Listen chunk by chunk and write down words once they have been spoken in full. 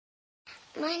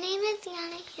My name is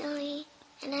Yana Healy,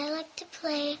 and I like to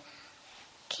play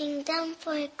Kingdom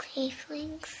for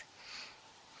Queeflings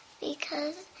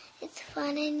because it's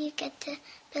fun and you get to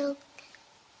build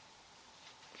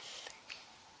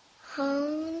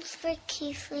homes for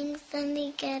Queeflings. Then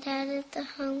they get out of the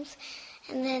homes,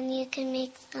 and then you can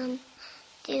make them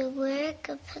do work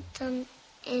or put them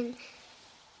in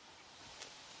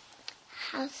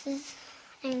houses,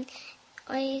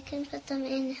 or you can put them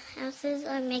in houses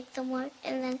or make them work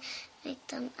and then make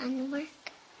them unwork.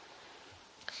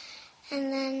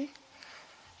 And then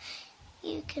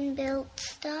you can build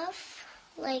stuff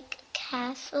like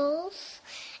castles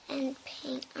and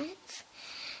paint arts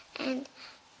and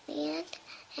the end.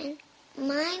 And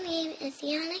my name is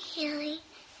Yana Haley.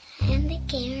 I am the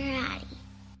Gamerati.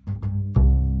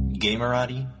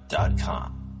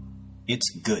 Gamerati.com. It's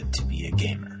good to be a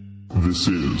gamer. This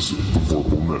is the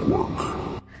Vorpal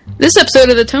Network. This episode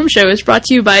of The Tome Show is brought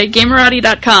to you by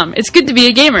Gamerati.com. It's good to be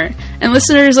a gamer. And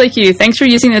listeners like you, thanks for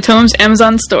using the Tome's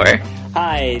Amazon store.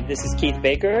 Hi, this is Keith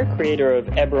Baker, creator of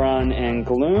Eberron and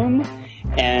Gloom,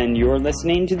 and you're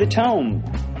listening to The Tome.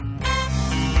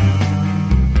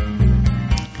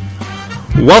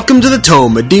 Welcome to The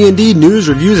Tome, a D&D news,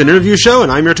 reviews, and interview show,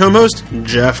 and I'm your Tome host,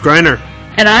 Jeff Greiner.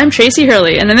 And I'm Tracy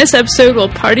Hurley, and in this episode we'll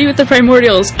party with the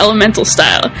Primordials elemental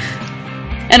style.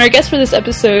 And our guest for this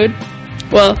episode,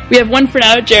 well, we have one for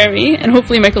now, Jeremy, and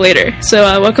hopefully Michael later.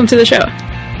 So welcome to the show.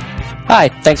 Hi,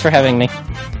 thanks for having me.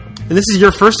 And this is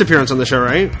your first appearance on the show,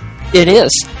 right? It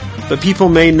is. But people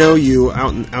may know you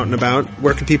out and about.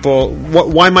 Where can people?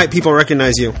 Why might people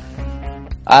recognize you?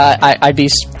 I'd be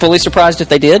fully surprised if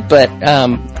they did, but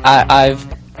I'm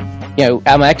active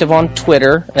on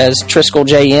Twitter as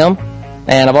TriscollJM,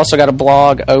 and I've also got a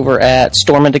blog over at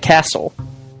Storm into Castle,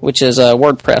 which is a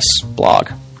WordPress blog.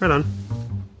 Right on.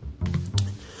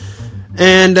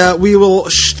 And we will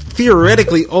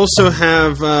theoretically also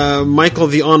have Michael,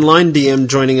 the online DM,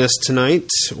 joining us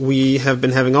tonight. We have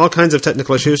been having all kinds of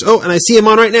technical issues. Oh, and I see him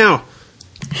on right now.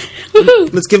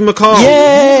 Let's give him a call.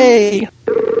 Yay!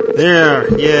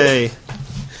 There, yay.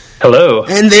 Hello.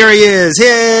 And there he is.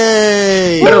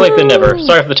 Yay! Better late than never.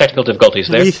 Sorry for the technical difficulties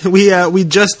there. We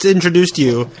just introduced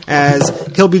you as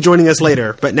he'll be joining us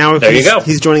later, but now there you go.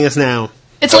 He's joining us now.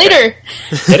 It's later.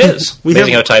 It is.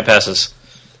 Amazing how time passes.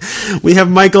 We have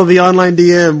Michael, the online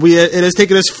DM. It has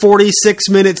taken us 46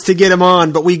 minutes to get him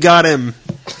on, but we got him.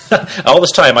 All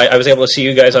this time, I was able to see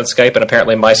you guys on Skype, and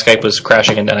apparently my Skype was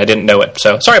crashing, and I didn't know it.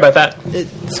 So, sorry about that.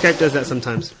 Skype does that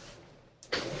sometimes.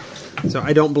 So,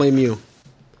 I don't blame you.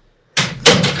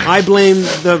 I blame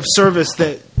the service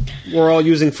that we're all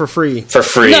using for free. For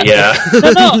free, yeah.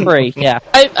 No. Free, yeah.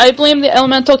 I blame the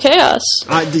elemental chaos.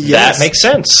 Yes. That makes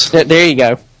sense. There you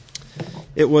go.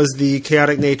 It was the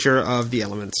chaotic nature of the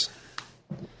elements.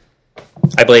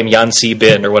 I blame Yancy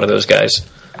Bin, or one of those guys.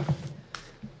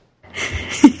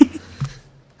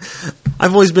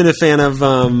 I've always been a fan of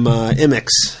Imix.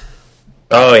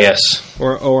 Oh, yes.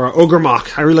 Or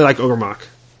Ogremok. I really like Ogremok.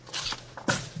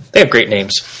 They have great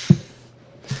names.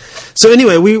 So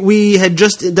anyway, we had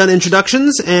just done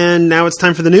introductions, and now it's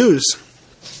time for the news.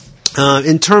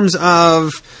 In terms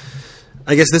of,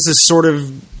 I guess this is sort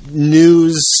of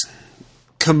news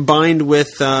combined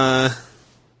with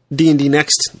D&D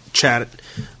Next chat,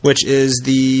 which is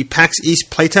the PAX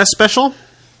East playtest special.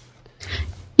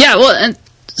 Yeah, well, and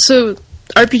so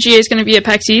RPGA is going to be at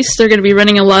PAX East. They're going to be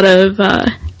running a lot of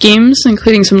games,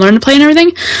 including some Learn to Play and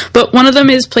everything. But one of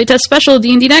them is playtest special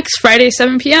D&D Next, Friday,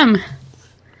 7 p.m.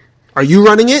 Are you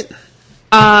running it?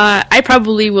 I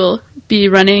probably will be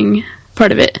running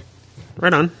part of it.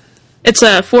 Right on. It's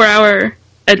a 4-hour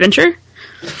adventure.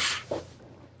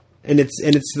 And it's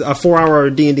a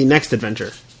 4-hour D&D Next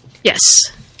adventure. Yes.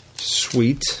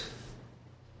 Sweet.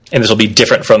 And this will be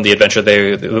different from the adventure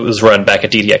that was run back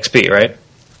at DDXP, right?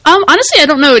 Honestly, I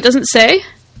don't know. It doesn't say.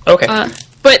 Okay.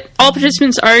 But all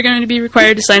participants are going to be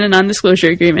required to sign a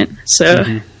non-disclosure agreement. So,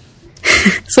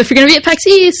 so if you're going to be at PAX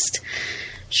East, you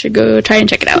should go try and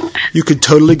check it out. You could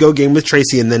totally go game with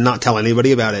Tracy and then not tell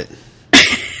anybody about it.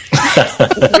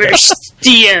 Worst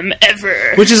DM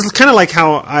ever. Which is kind of like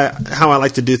how I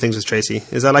like to do things with Tracy.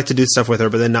 Is I like to do stuff with her,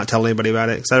 but then not tell anybody about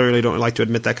it because I really don't like to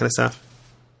admit that kind of stuff.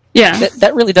 Yeah,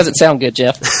 that really doesn't sound good,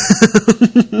 Jeff.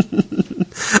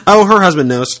 Oh, her husband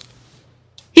knows.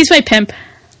 He's my pimp.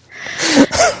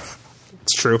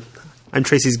 It's true. I'm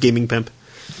Tracy's gaming pimp.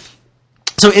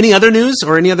 So, any other news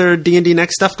or any other D&D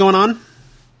Next stuff going on?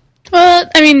 Well,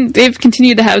 I mean, they've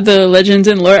continued to have the Legends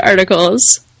and Lore articles.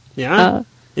 Yeah.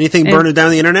 Anything burning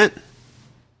down the internet?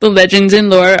 The Legends and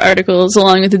Lore articles,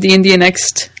 along with the D&D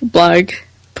Next blog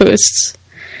posts.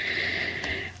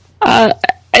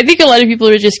 I think a lot of people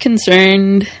are just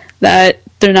concerned that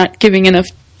they're not giving enough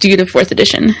due to 4th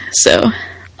edition. So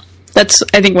that's,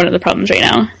 I think, one of the problems right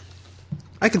now.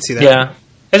 I can see that. Yeah.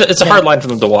 It's a hard line for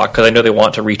them to walk, because I know they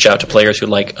want to reach out to players who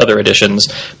like other editions,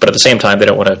 but at the same time, they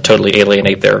don't want to totally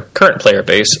alienate their current player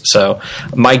base. So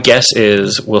my guess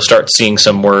is we'll start seeing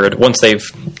some word, once they've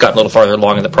gotten a little farther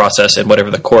along in the process and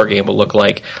whatever the core game will look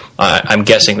like, I'm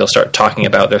guessing they'll start talking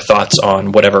about their thoughts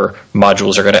on whatever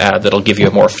modules are going to add that'll give you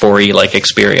a more 4E-like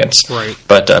experience. Right.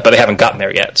 But they haven't gotten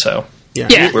there yet, so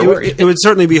Yeah. we're worried. It would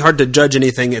certainly be hard to judge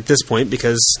anything at this point,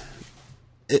 because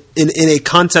in a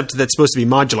concept that's supposed to be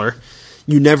modular,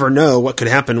 you never know what could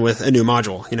happen with a new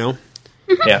module, you know?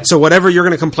 Yeah. So whatever you're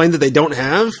going to complain that they don't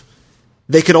have,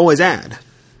 they could always add.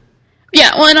 Yeah,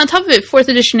 well, and on top of it, 4th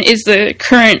edition is the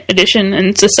current edition, and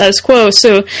it's the status quo,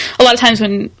 so a lot of times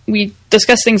when we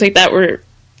discuss things like that, we're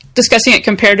discussing it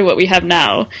compared to what we have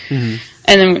now, and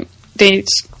then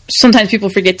sometimes people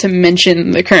forget to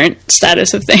mention the current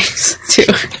status of things, too.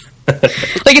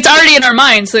 Like, it's already in our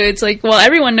minds, so it's like, well,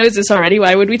 everyone knows this already,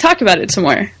 why would we talk about it some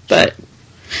more? But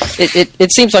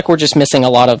It seems like we're just missing a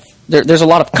lot of... There's a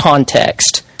lot of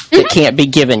context that can't be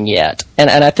given yet, and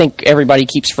I think everybody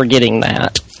keeps forgetting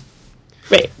that.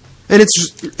 right. And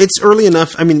it's early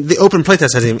enough. I mean, the open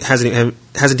playtest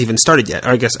hasn't even started yet. Or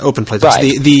I guess open playtest.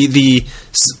 Right. The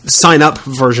sign up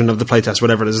version of the playtest,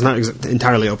 whatever it is not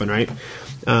entirely open, right?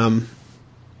 Right.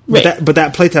 But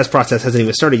that playtest process hasn't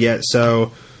even started yet,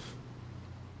 so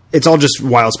it's all just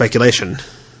wild speculation.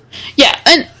 Yeah,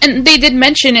 and they did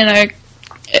mention in a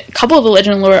couple of the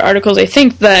Legend of Lore articles, I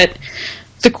think, that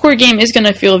the core game is going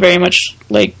to feel very much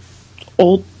like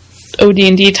old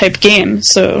OD&D type game,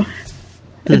 so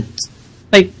it's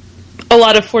like a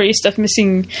lot of 4E stuff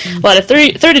missing, a lot of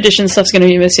third edition stuff's going to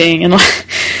be missing, and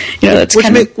that's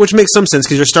which makes some sense,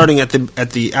 because you're starting at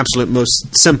the absolute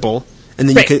most simple, and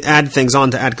then you can add things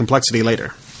on to add complexity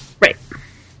later. Right.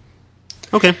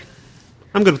 Okay,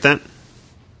 I'm good with that.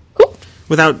 Cool.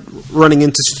 Without running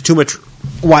into too much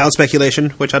wild speculation,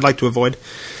 which I'd like to avoid.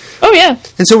 Oh yeah.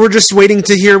 And so we're just waiting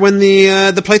to hear when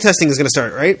the playtesting is going to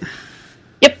start, right?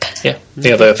 Yep. Yeah.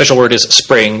 The official word is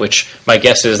spring, which my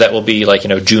guess is that will be like,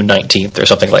 June 19th or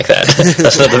something like that.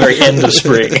 That's not the very end of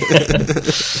spring.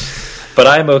 But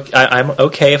I'm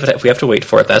okay if we have to wait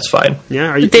for it. That's fine. Yeah.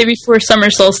 Are The you? day before summer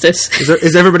solstice.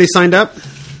 Is everybody signed up?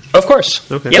 Of course.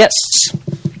 Okay. Yep. Yes.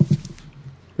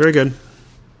 Very good.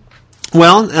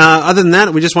 Well, other than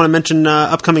that, we just want to mention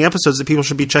upcoming episodes that people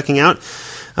should be checking out.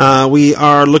 We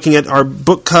are looking at our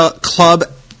book club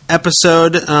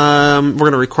episode. We're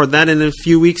going to record that in a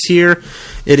few weeks here.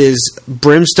 It is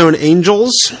Brimstone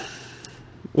Angels,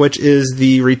 which is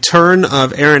the return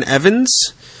of Aaron Evans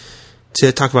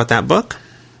to talk about that book.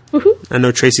 Woohoo. I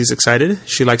know Tracy's excited.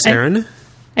 She likes Aaron.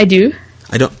 I do.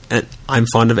 And I'm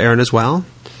fond of Aaron as well.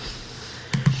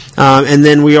 And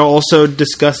then we are also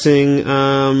discussing,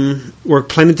 we're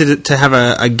planning to have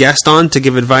a guest on to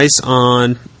give advice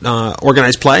on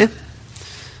organized play.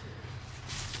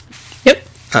 Yep.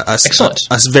 Excellent.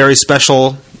 A very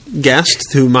special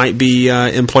guest who might be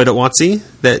employed at WotC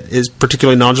that is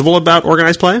particularly knowledgeable about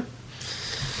organized play.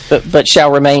 But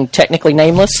shall remain technically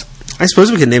nameless? I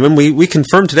suppose we could name him. We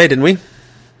confirmed today, didn't we?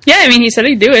 Yeah, I mean, he said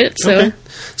he'd do it, so... Okay.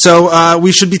 So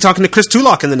we should be talking to Chris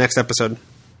Tulloch in the next episode.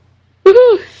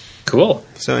 Woohoo! Cool.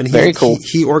 So, and Very cool.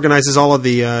 He organizes all of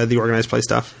the organized play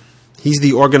stuff. He's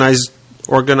the organized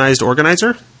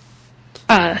organizer.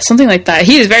 Something like that.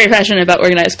 He is very passionate about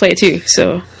organized play too,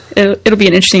 so it'll be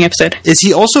an interesting episode. Is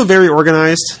he also very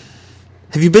organized?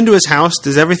 Have you been to his house?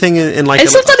 Does everything in like I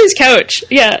slept on his couch.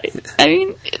 Yeah, I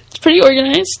mean, it's pretty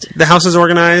organized. the house is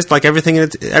organized? Like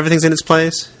everything's in its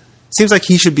place. Seems like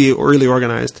he should be really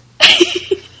organized.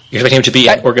 You're expecting him to be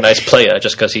an organized player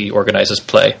just because he organizes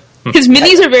play. His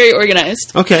minis are very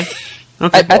organized. Okay.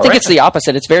 I think it's the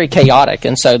opposite. It's very chaotic,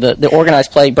 and so the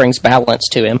organized play brings balance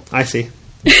to him. I see.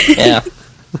 Yeah.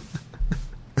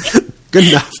 Good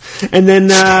enough. And then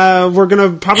we're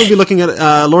going to probably be looking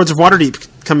at Lords of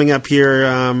Waterdeep coming up here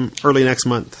early next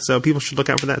month. So people should look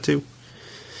out for that too.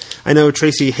 I know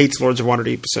Tracy hates Lords of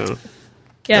Waterdeep, so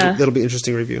Yeah. that'll be an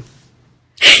interesting review.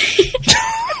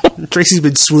 Tracy's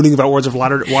been swooning about Lords of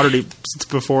Waterdeep since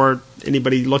before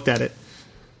anybody looked at it.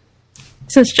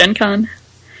 Since Gen Con.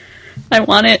 I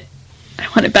want it. I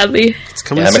want it badly. It's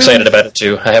coming Yeah, I'm soon. excited about it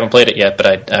too. I haven't played it yet,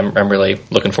 but I'm really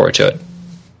looking forward to it.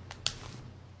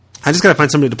 I just got to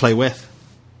find somebody to play with.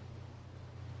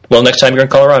 Well, next time you're in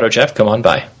Colorado, Jeff, come on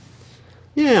by.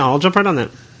 Yeah, I'll jump right on that.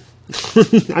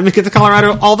 I make it to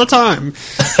Colorado all the time.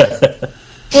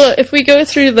 Well, if we go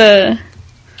through the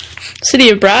City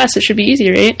of Brass, it should be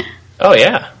easy, right? Oh,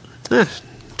 yeah.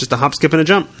 Just a hop, skip, and a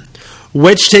jump.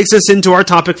 Which takes us into our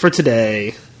topic for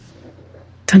today.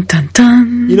 Dun, dun,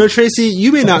 dun. You know, Tracy,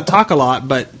 you may not talk a lot,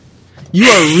 but you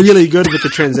are really good with the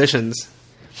transitions.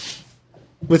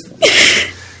 With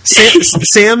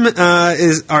Sam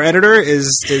is our editor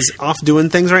is off doing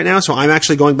things right now, so I'm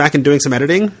actually going back and doing some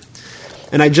editing.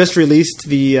 And I just released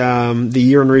the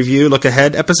year in review look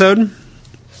ahead episode.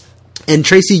 And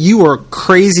Tracy, you were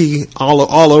crazy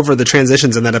all over the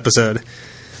transitions in that episode.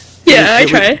 Yeah, I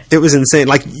try. It was insane.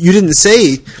 Like, you didn't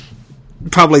say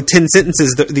probably 10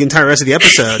 sentences the entire rest of the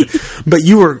episode, but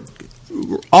you were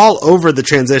all over the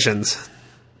transitions.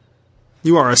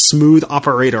 You are a smooth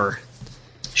operator.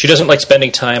 She doesn't like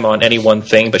spending time on any one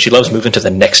thing, but she loves moving to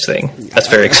the next thing. That's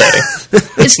very exciting.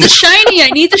 It's the shiny. I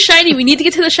need the shiny. We need to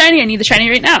get to the shiny. I need the shiny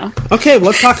right now. Okay,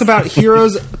 let's talk about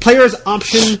Player's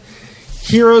Option,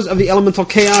 Heroes of the Elemental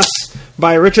Chaos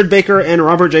by Richard Baker and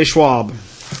Robert J. Schwab.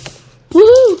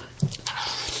 Woo!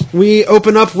 We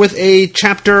open up with a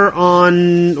chapter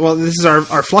on... Well, this is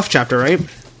our fluff chapter, right?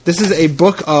 This is a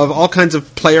book of all kinds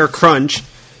of player crunch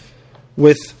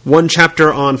with one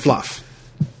chapter on fluff.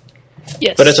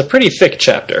 Yes. But it's a pretty thick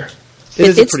chapter.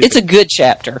 It's a good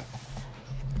chapter.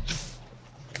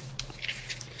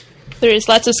 There is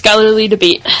lots of scholarly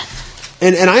debate.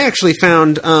 And I actually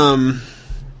found...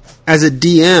 as a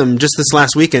DM, just this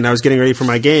last weekend, I was getting ready for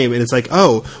my game, and it's like,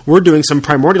 oh, we're doing some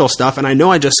Primordial stuff, and I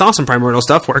know I just saw some Primordial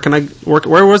stuff.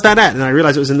 Where was that at? And I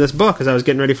realized it was in this book as I was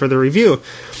getting ready for the review.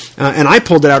 And I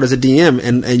pulled it out as a DM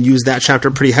and used that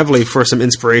chapter pretty heavily for some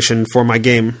inspiration for my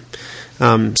game.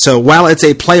 So while it's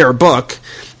a player book,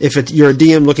 if you're a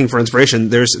DM looking for inspiration,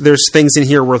 there's things in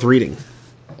here worth reading.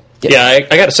 Yeah,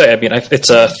 I got to say, I mean,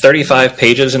 it's 35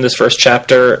 pages in this first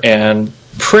chapter, and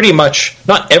pretty much,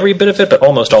 not every bit of it, but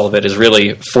almost all of it is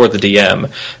really for the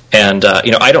DM. And,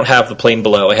 I don't have The Plane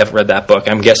Below. I haven't read that book.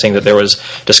 I'm guessing that there was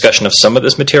discussion of some of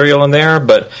this material in there.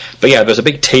 But yeah, there's a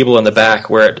big table in the back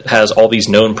where it has all these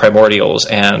known primordials.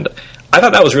 And I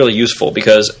thought that was really useful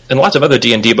because in lots of other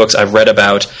D&D books I've read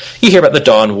about, you hear about the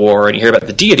Dawn War and you hear about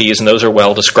the deities, and those are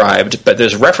well described. But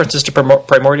there's references to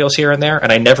primordials here and there,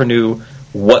 and I never knew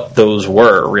what those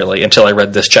were, really, until I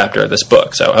read this chapter of this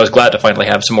book. So I was glad to finally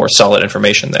have some more solid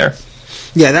information there.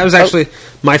 Yeah, that was actually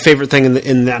my favorite thing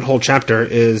in that whole chapter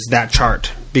is that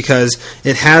chart, because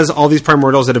it has all these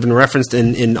primordials that have been referenced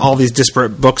in all these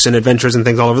disparate books and adventures and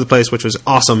things all over the place, which was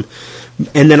awesome.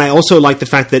 And then I also liked the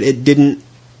fact that it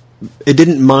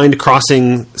didn't mind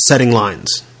crossing setting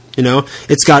lines. You know,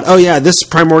 it's got, oh yeah, this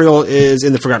primordial is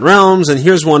in the Forgotten Realms, and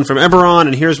here's one from Eberron,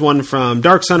 and here's one from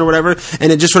Darksun or whatever, and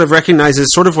it just sort of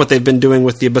recognizes sort of what they've been doing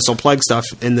with the Abyssal Plague stuff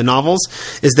in the novels,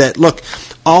 is that, look,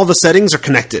 all the settings are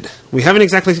connected. We haven't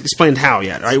exactly explained how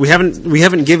yet, right? We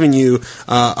haven't given you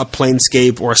a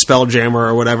Planescape or a Spelljammer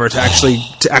or whatever to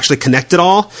actually connect it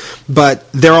all,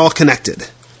 but they're all connected.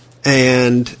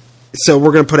 And so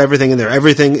we're going to put everything in there.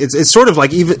 Everything, it's sort of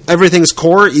like even everything's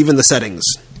core, even the settings.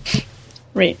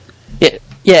 Right.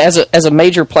 Yeah. As a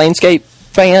major Planescape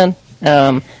fan,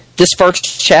 this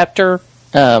first chapter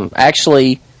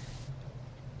actually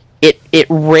it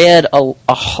read a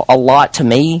lot to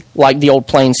me like the old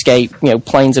Planescape,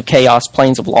 Planes of Chaos,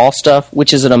 Planes of Law stuff,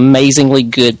 which is an amazingly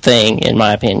good thing in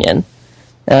my opinion.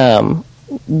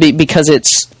 Because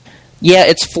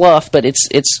it's fluff, but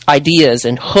it's ideas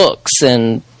and hooks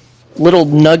and little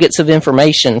nuggets of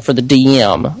information for the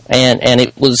DM, and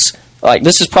it was. Like,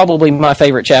 this is probably my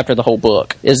favorite chapter of the whole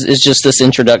book, is just this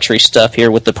introductory stuff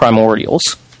here with the primordials.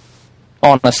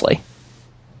 Honestly.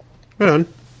 Right on.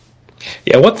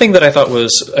 Yeah, one thing that I thought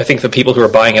was, I think the people who are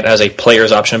buying it as a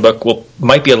player's option book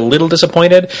might be a little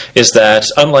disappointed, is that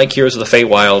unlike Heroes of the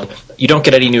Feywild, you don't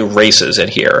get any new races in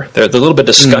here. There's a little bit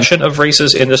of discussion of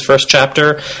races in this first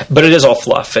chapter, but it is all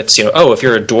fluff. It's, if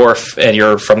you're a dwarf and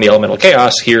you're from the Elemental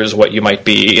Chaos, here's what you might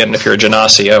be, and if you're a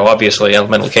Genasi, obviously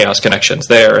Elemental Chaos connections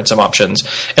there, and some options,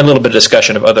 and a little bit of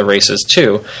discussion of other races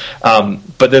too.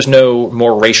 But there's no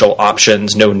more racial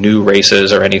options, no new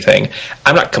races or anything.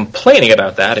 I'm not complaining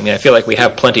about that. I mean, I feel like we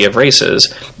have plenty of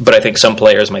races, but I think some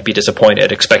players might be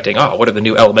disappointed, expecting, what are the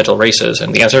new elemental races?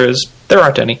 And the answer is, there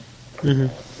aren't any. Mm-hmm.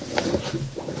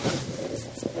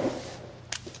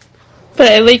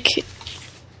 But I like,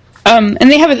 and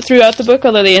they have it throughout the book,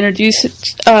 although they introduce it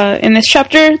in this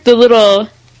chapter, the little,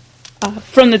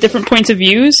 from the different points of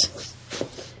views.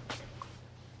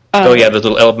 The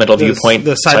little elemental viewpoint,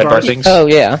 the sidebar things. Oh,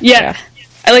 yeah. Yeah.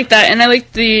 I like that, and I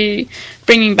like the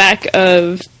bringing back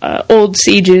of old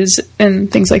sages and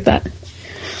things like that.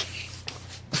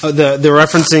 The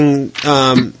referencing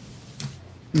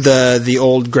the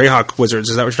old Greyhawk wizards.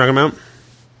 Is that what you're talking about?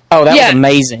 Oh, that was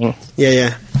amazing.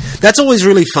 Yeah. That's always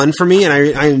really fun for me, and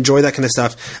I enjoy that kind of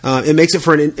stuff. It makes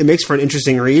for an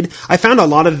interesting read. I found a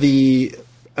lot of the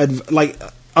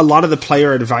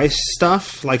player advice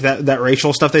stuff, like that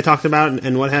racial stuff they talked about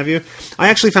and what have you. I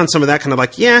actually found some of that kind of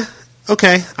like, yeah,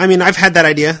 okay. I mean, I've had that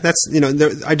idea. That's,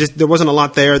 there wasn't a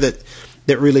lot there that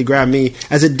really grabbed me.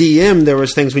 As a DM, there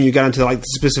was things when you got into like the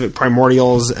specific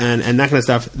primordials and that kind of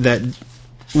stuff that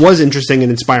was interesting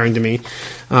and inspiring to me.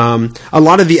 A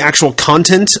lot of the actual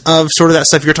content of sort of that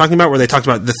stuff you're talking about, where they talked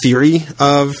about the theory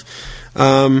of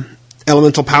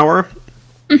elemental power,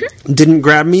 didn't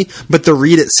grab me, but the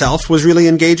read itself was really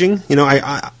engaging.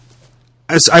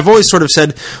 I've always sort of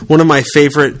said one of my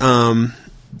favorite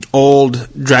old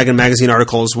Dragon Magazine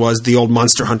articles was the old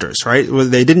Monster Hunters, right? Where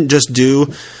they didn't just do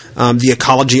the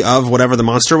ecology of whatever the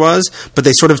monster was, but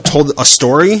they sort of told a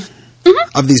story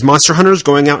of these monster hunters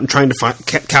going out and trying to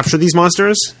capture these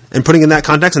monsters and putting in that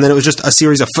context, and then it was just a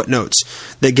series of footnotes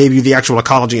that gave you the actual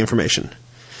ecology information,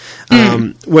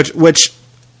 which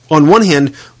on one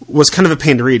hand was kind of a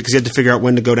pain to read because you had to figure out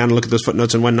when to go down and look at those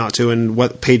footnotes and when not to, and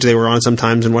what page they were on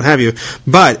sometimes and what have you.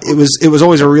 But it was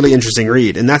always a really interesting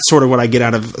read, and that's sort of what I get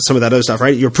out of some of that other stuff,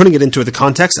 right? You're putting it into the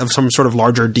context of some sort of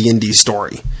larger D&D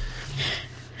story.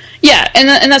 Yeah, and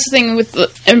that's the thing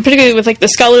and particularly with like the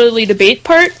scholarly debate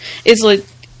part is like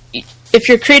if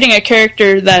you're creating a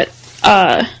character that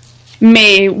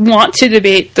may want to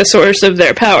debate the source of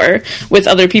their power with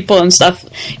other people and stuff,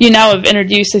 you now have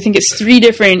introduced, I think it's 3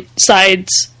 different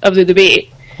sides of the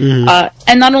debate.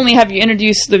 And not only have you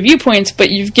introduced the viewpoints,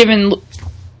 but you've given,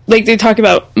 like they talk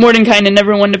about Mordenkainen and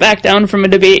never one to back down from a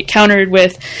debate, countered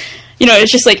with,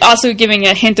 it's just like also giving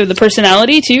a hint of the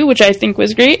personality too, which I think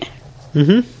was great.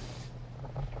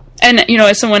 And,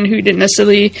 as someone who didn't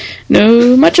necessarily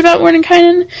know much about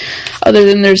Mordenkainen, other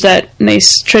than there's that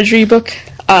nice treasury book,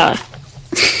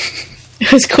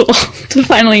 it was cool to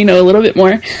finally know a little bit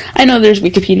more. I know there's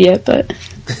Wikipedia, but...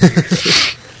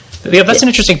 Yeah, that's an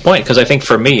interesting point, because I think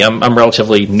for me, I'm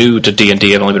relatively new to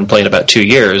D&D. I've only been playing about 2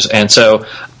 years, and so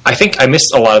I think I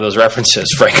missed a lot of those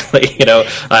references, frankly.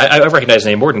 I recognize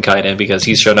the name Mordenkainen because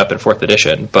he's shown up in 4th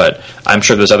edition, but I'm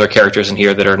sure there's other characters in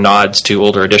here that are nods to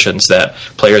older editions that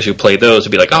players who play those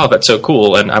would be like, oh, that's so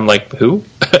cool, and I'm like, who?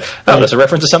 Oh, that's a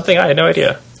reference to something? I had no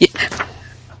idea.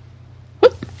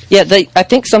 Yeah, I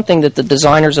think something that the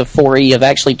designers of 4E have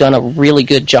actually done a really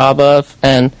good job of,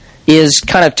 and is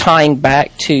kind of tying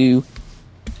back to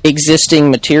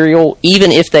existing material,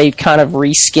 even if they've kind of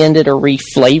reskinned it or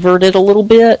reflavored it a little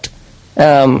bit.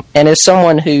 And as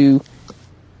someone who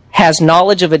has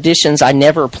knowledge of editions I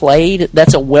never played,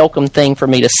 that's a welcome thing for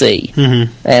me to see.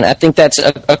 And I think that's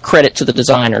a credit to the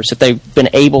designers that they've been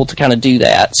able to kind of do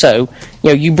that. So,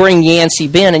 you bring Yancey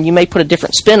Ben and you may put a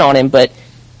different spin on him, but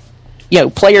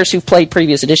players who've played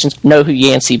previous editions know who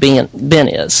Yancey Ben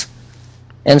is.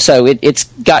 And so it's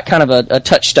got kind of a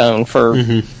touchstone for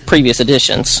previous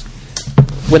editions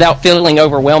without feeling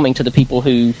overwhelming to the people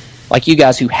who, like you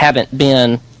guys, who haven't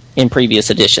been in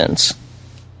previous editions.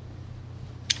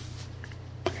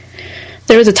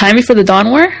 There was a time before the Dawn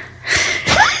War?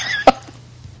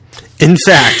 In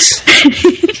fact.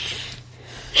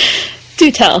 Do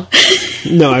tell.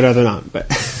 No, I'd rather not,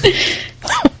 but...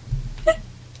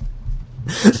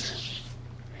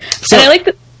 So, and I like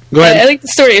go ahead. I like the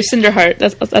story of Cinderheart.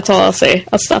 That's all I'll say.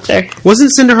 I'll stop there.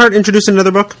 Wasn't Cinderheart introduced in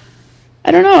another book?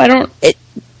 I don't know.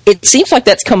 It seems like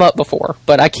that's come up before,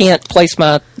 but I can't place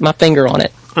my finger on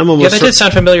it. That did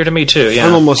sound familiar to me too. Yeah,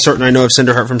 I'm almost certain I know of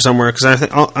Cinderheart from somewhere because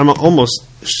I'm almost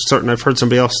certain I've heard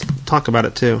somebody else talk about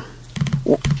it too.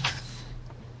 Well,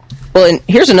 and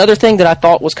here's another thing that I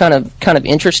thought was kind of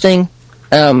interesting,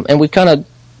 and we've kind of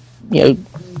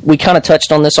we kind of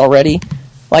touched on this already.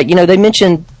 Like, they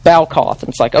mentioned Balkoth, and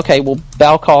it's like, okay, well,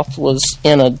 Balkoth was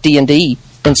in a D&D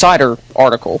Insider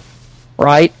article,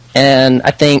 right? And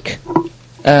I think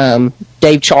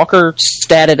Dave Chalker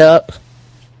statted up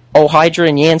Ohydra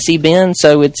and Yancey Ben,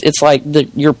 so it's like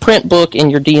your print book and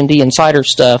your D&D Insider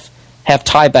stuff have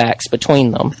tiebacks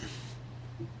between them.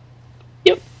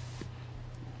 Yep.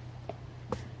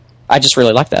 I just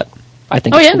really like that. I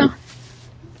think. Oh yeah, cool. No.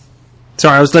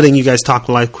 Sorry, I was letting you guys talk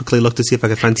while I quickly looked to see if I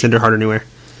could find Cinderheart anywhere.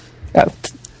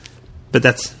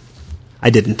 But I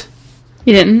didn't.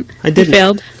 You didn't? I didn't. You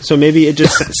failed. So maybe it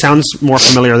just sounds more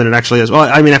familiar than it actually is. Well,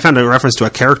 I mean, I found a reference to a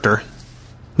character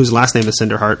whose last name is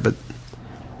Cinderheart, but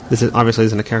this obviously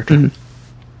isn't a character.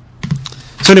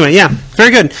 So anyway, yeah,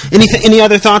 very good. Any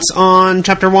other thoughts on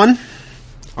Chapter 1?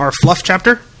 Our fluff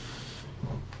chapter?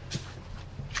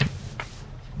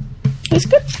 That's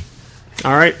good.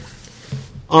 All right.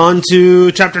 On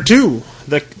to Chapter 2.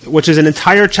 Which is an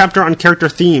entire chapter on character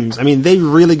themes. I mean, they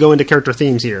really go into character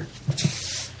themes here.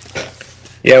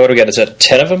 Yeah, what do we got? Is that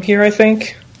 10 of them here, I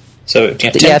think? So, yeah, 10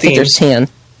 I think themes. there's 10.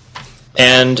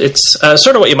 And it's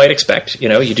sort of what you might expect.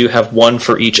 You do have one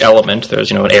for each element.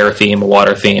 There's, an air theme, a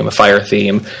water theme, a fire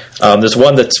theme. There's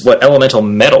one that's, elemental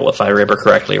metal, if I remember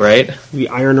correctly, right? The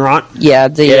iron rot? Yeah,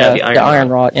 the iron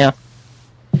rot, yeah.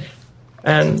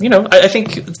 And, I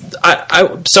think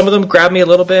some of them grab me a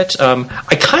little bit.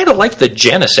 I kind of like the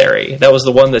Janissary. That was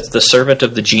the one that's the servant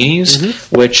of the genies,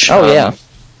 which...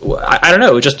 I don't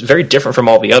know, just very different from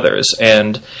all the others.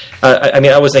 And,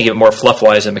 I was thinking of it more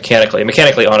fluff-wise and mechanically.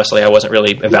 Mechanically, honestly, I wasn't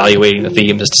really evaluating the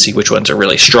themes to see which ones are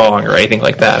really strong or anything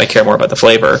like that. I care more about the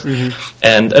flavor.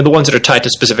 And the ones that are tied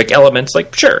to specific elements,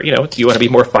 like, sure, you want to be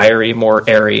more fiery, more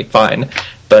airy, fine.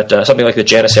 But something like the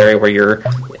Janissary, where you're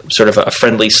sort of a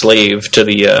friendly slave to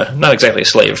the, not exactly a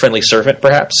slave, a friendly servant,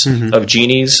 perhaps, of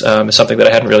genies, is something that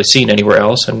I hadn't really seen anywhere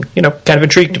else, and, kind of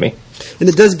intrigued me. And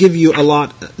it does give you a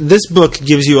lot. This book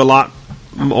gives you a lot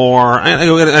more.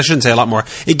 I shouldn't say a lot more.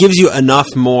 It gives you enough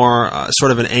more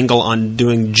sort of an angle on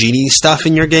doing genie stuff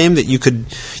in your game that you could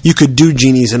do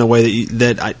genies in a way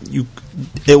that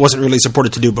it wasn't really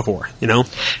supported to do before.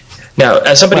 Now,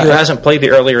 as somebody who hasn't played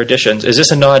the earlier editions, is this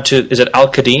a nod to? Is it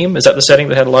Al-Qadim? Is that the setting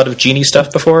that had a lot of genie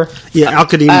stuff before? Yeah,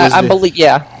 Al-Qadim. I believe.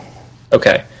 Yeah.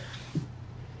 Okay.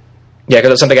 Yeah,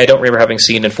 because it's something I don't remember having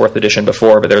seen in 4th edition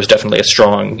before, but there was definitely a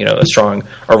strong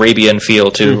Arabian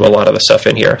feel to a lot of the stuff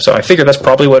in here. So I figured that's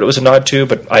probably what it was a nod to,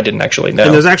 but I didn't actually know.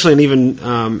 And there's actually an even,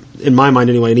 in my mind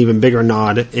anyway, an even bigger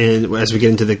nod as we get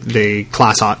into the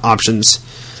class options.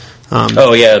 The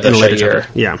Shadir.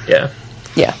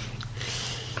 Yeah.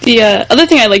 The other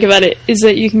thing I like about it is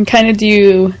that you can kind of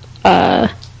do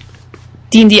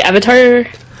D&D Avatar,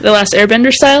 The Last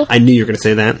Airbender style. I knew you were going to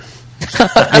say that.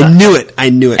 I knew it.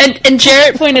 And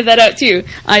Jarrett pointed that out too,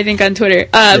 I think, on Twitter.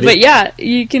 But yeah,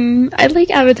 you can. I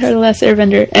like Avatar: The Last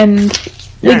Airbender, and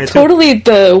totally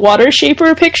the water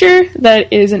shaper picture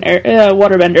that is an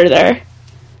waterbender there.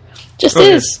 Just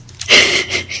is.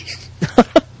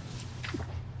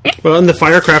 Well, and the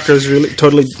Firecrafter is really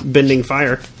totally bending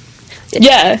fire.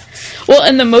 Yeah. Well,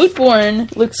 and the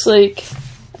Moatborn looks like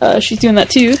she's doing that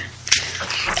too.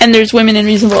 And there's women in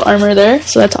reasonable armor there,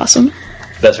 so that's awesome.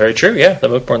 That's very true, yeah, the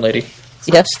Moatborn lady.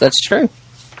 Yes, that's true.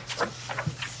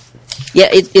 Yeah,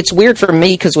 it's weird for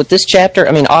me, because with this chapter,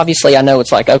 obviously I know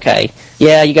it's like, okay,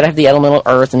 yeah, you gotta have the elemental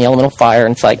earth and the elemental fire,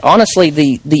 and it's like, honestly,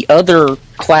 the other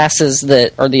classes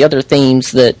or the other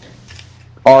themes that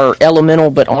are elemental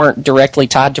but aren't directly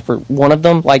tied to one of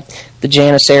them, like the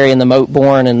Janissary and the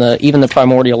Moatborn and even the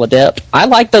Primordial Adept, I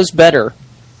like those better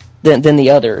than the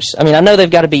others. I know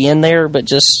they've got to be in there, but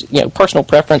just, personal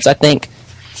preference, I think,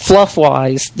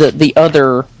 fluff-wise, the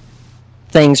other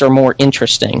things are more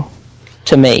interesting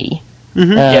to me.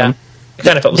 Yeah.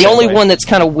 Kind of felt the only one that's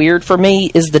kind of weird for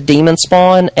me is the Demon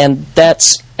Spawn, and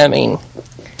that's my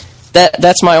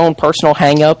own personal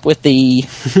hang-up with the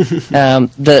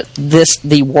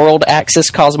the world axis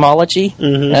cosmology,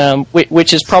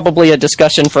 which is probably a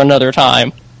discussion for another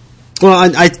time.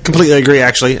 Well, I completely agree,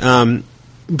 actually,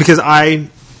 because a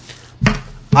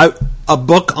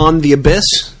book on the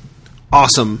Abyss,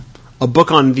 awesome. A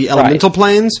book on the elemental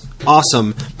planes,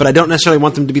 awesome. But I don't necessarily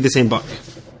want them to be the same book.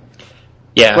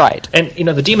 Yeah. Right. And,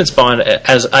 the Demon Spawn,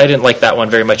 as I didn't like that one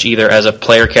very much either as a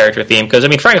player character theme, because,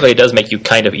 frankly, it does make you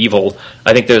kind of evil.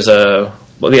 I think there's a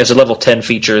level 10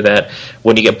 feature that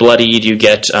when you get bloodied, you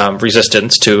get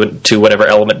resistance to whatever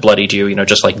element bloodied you,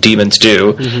 just like demons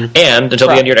do. And until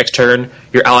the end of your next turn,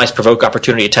 your allies provoke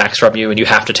opportunity attacks from you, and you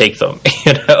have to take them.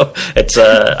 It's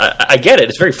I get it;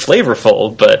 it's very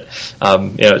flavorful, but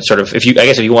it's sort of if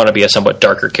you want to be a somewhat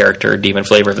darker character, demon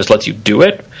flavor, this lets you do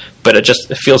it. But it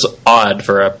feels odd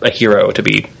for a hero to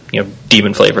be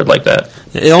demon flavored like that.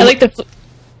 I like the.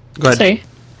 Go ahead. Sorry.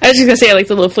 I was just going to say, I like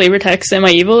the little flavor text. Am I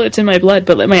evil? It's in my blood,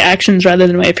 but let my actions rather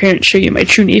than my appearance show you my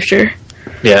true nature.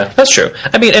 Yeah, that's true.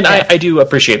 I do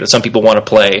appreciate that some people want to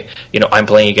play, I'm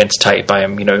playing against type.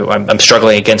 I'm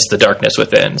struggling against the darkness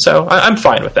within. So I'm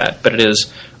fine with that, but it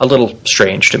is a little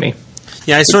strange to me.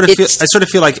 Yeah, I sort of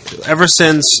feel like ever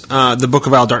since the Book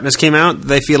of Vile Darkness came out,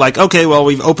 they feel like, okay, well,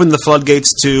 we've opened the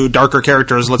floodgates to darker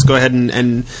characters. Let's go ahead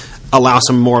and allow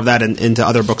some more of that into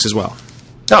other books as well.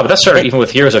 No, but that started even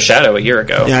with Heroes of Shadow a year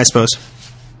ago. Yeah, I suppose.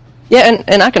 Yeah,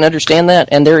 and I can understand that,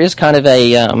 and there is kind of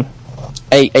a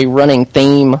running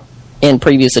theme in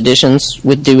previous editions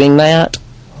with doing that.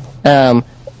 I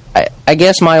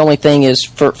guess my only thing is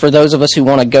for those of us who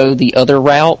want to go the other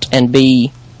route and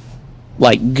be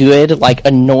good,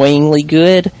 annoyingly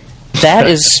good, that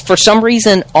is for some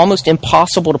reason almost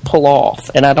impossible to pull off,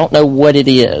 and I don't know what it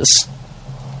is.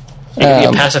 You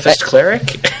can be a pacifist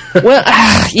cleric? Well,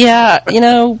 yeah,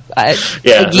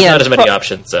 there's not as many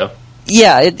options, so.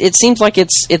 it seems like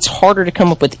it's harder to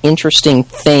come up with interesting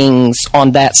things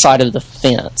on that side of the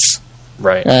fence.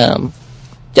 Right.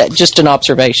 Just an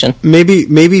observation.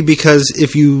 Maybe because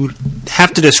if you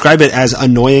have to describe it as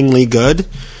annoyingly good,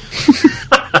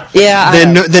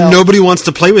 then nobody wants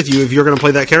to play with you if you're going to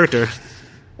play that character.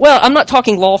 Well, I'm not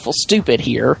talking lawful stupid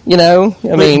here, you know?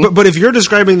 But if you're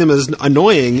describing them as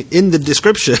annoying in the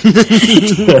description...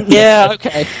 Yeah,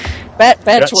 okay.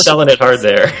 That's what selling it hard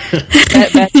there.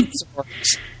 That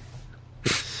works.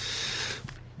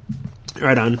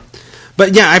 Right on.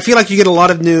 But yeah, I feel like you get a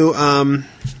lot of new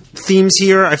themes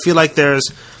here. I feel like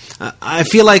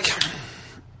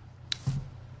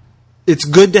it's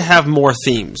good to have more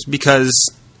themes,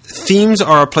 because themes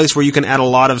are a place where you can add a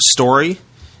lot of story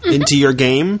into your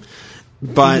game,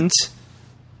 but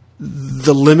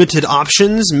the limited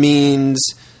options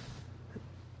means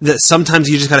that sometimes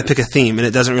you just got to pick a theme, and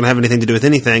it doesn't really have anything to do with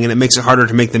anything, and it makes it harder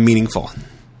to make them meaningful.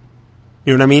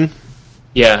 You know what I mean?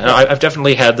 Yeah, no, I've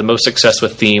definitely had the most success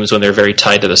with themes when they're very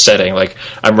tied to the setting. Like,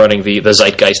 I'm running the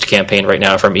Zeitgeist campaign right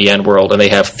now from EN World, and they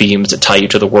have themes that tie you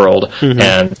to the world,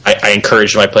 and I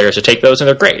encourage my players to take those, and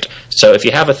they're great. So if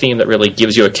you have a theme that really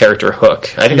gives you a character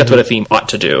hook, I think that's what a theme ought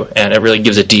to do, and it really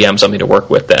gives a DM something to work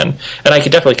with then. And I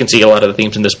can definitely see a lot of the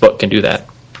themes in this book can do that.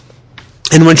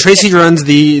 And when Tracy runs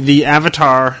the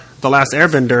Avatar, The Last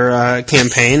Airbender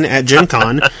campaign at Gen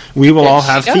Con, we will all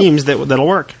have themes that'll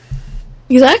work.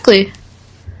 Exactly.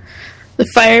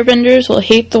 The firebenders will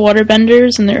hate the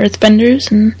waterbenders and the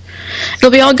earthbenders, and it'll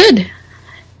be all good.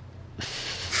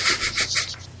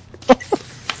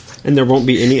 And there won't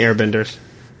be any airbenders.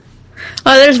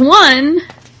 Oh, there's one.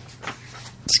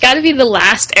 It's got to be the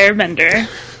last airbender.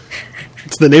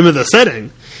 It's the name of the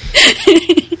setting.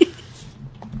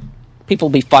 People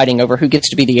will be fighting over who gets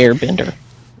to be the airbender.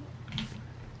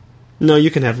 No, you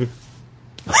can have him.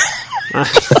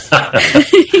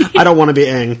 I don't want to be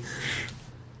Aang.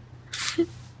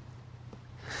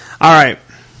 All right.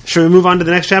 Should we move on to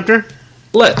the next chapter?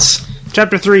 Let's.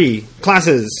 Chapter 3,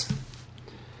 Classes.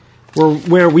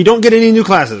 Where we don't get any new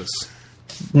classes.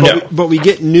 But we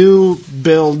get new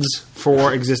builds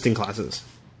for existing classes.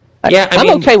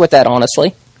 I'm okay with that,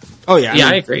 honestly. Oh, yeah.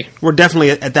 I agree. We're definitely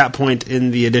at that point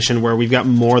in the edition where we've got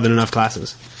more than enough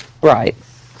classes. Right.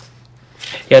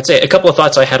 Yeah, I'd say a couple of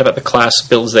thoughts I had about the class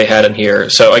builds they had in here.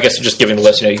 So I guess just giving the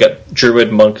list, you got Druid,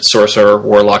 Monk, Sorcerer,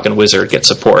 Warlock, and Wizard get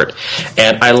support.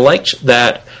 And I liked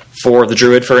that for the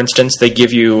Druid, for instance, they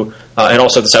give you, and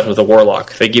also this happened with the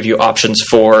Warlock, they give you options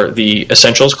for the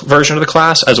Essentials version of the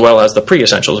class as well as the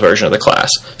Pre-Essentials version of the class.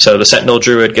 So the Sentinel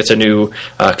Druid gets a new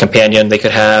companion they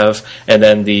could have, and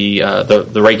then the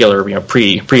regular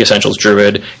Pre-Essentials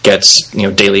Druid gets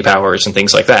daily powers and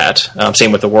things like that.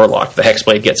 Same with the Warlock. The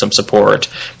Hexblade gets some support,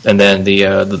 and then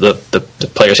the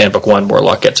Player's Handbook 1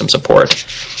 Warlock gets some support.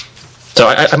 So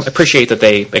I appreciate that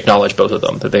they acknowledge both of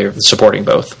them, that they're supporting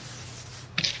both.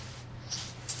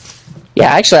 Yeah,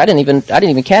 actually, I didn't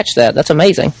even catch that. That's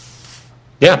amazing.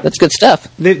 Yeah, that's good stuff.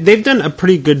 They've done a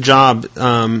pretty good job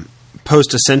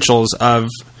post Essentials of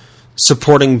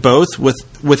supporting both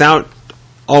without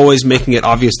always making it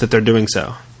obvious that they're doing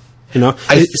so.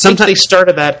 I think they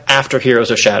started that after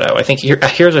Heroes of Shadow. I think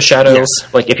Heroes of Shadow,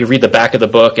 like if you read the back of the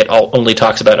book, it only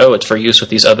talks about it's for use with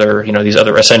these other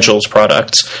Essentials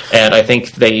products. And I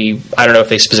think I don't know if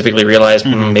they specifically realized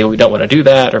maybe we don't want to do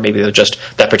that, or maybe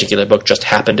that particular book just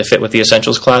happened to fit with the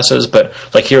Essentials classes. But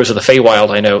like Heroes of the Feywild,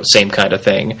 I know same kind of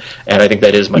thing, and I think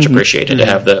that is much appreciated to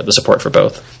have the support for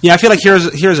both. Yeah, I feel like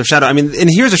Heroes of Shadow. I mean, in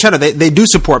Heroes of Shadow, they do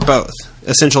support both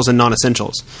Essentials and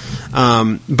non-Essentials,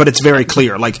 but it's very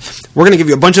clear. Like, we're going to give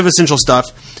you a bunch of essential stuff,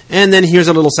 and then here's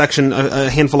a little section,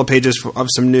 a handful of pages of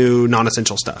some new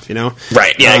non-essential stuff.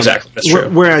 Right? Yeah, exactly. That's true.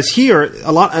 Whereas here,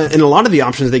 a lot of the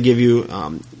options they give you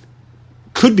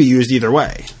could be used either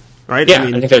way. Right? Yeah,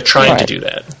 I think they're trying to do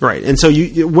that. Right, and so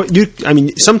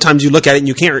sometimes you look at it and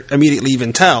you can't immediately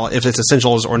even tell if it's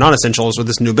essentials or non-essentials with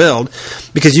this new build,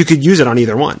 because you could use it on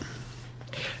either one.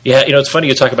 Yeah, it's funny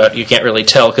you talk about you can't really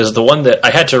tell, because the one that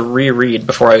I had to reread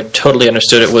before I totally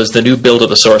understood it was the new build of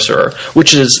the Sorcerer,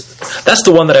 that's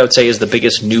the one that I would say is the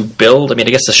biggest new build. I mean, I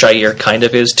guess the Shire kind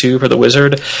of is too for the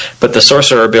Wizard, but the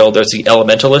Sorcerer build, there's the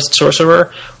Elementalist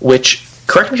Sorcerer, which,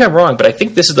 correct me if I'm wrong, but I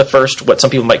think this is the first, what some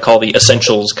people might call the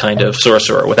Essentials kind of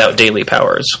Sorcerer without daily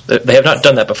powers. They have not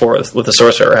done that before with the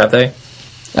Sorcerer, have they?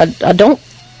 I don't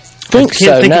think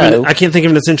so, no. I can't think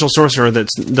of an Essential Sorcerer that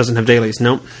doesn't have dailies,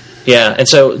 nope. Yeah, and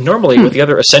so normally with the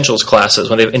other Essentials classes,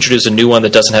 when they've introduced a new one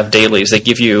that doesn't have dailies, they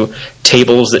give you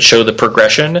tables that show the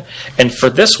progression. And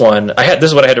for this one, this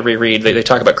is what I had to reread. They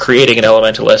talk about creating an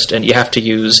Elementalist, and you have to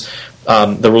use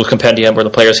the Rules Compendium or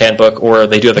the Player's Handbook, or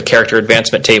they do have a character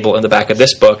advancement table in the back of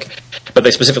this book. but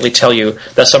they specifically tell you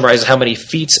that summarizes how many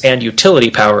feats and utility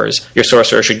powers your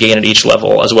sorcerer should gain at each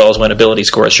level, as well as when ability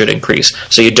scores should increase.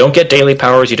 So you don't get daily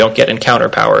powers, you don't get encounter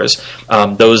powers.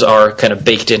 Those are kind of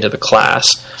baked into the class.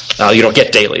 You don't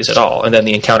get dailies at all, and then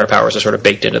the encounter powers are sort of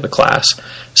baked into the class.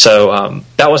 So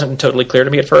that wasn't totally clear to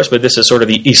me at first, but this is sort of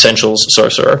the essentials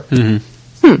sorcerer.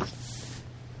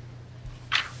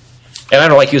 And I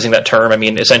don't like using that term. I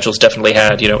mean, Essentials definitely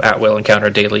had, at-will, encounter,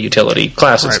 daily, utility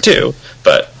classes too,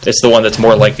 but it's the one that's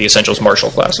more like the Essentials martial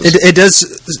classes. It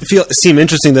does seem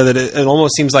interesting, though, that it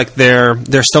almost seems like they're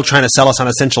still trying to sell us on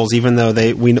Essentials, even though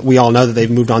we all know that they've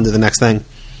moved on to the next thing.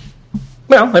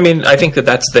 Well, I mean, I think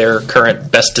that's their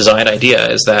current best design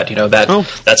idea, is that,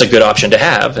 that's a good option to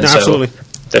have. And absolutely. So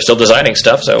they're still designing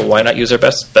stuff, so why not use their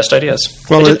best ideas?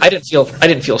 Well, I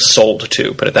didn't feel sold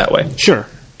to, put it that way. Sure.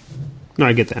 No,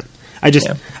 I get that. I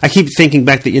keep thinking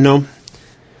back that,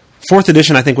 4th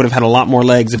edition I think would have had a lot more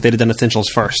legs if they'd have done Essentials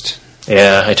first.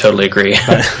 Yeah, I totally agree.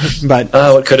 But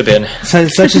it could have been.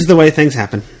 Such is the way things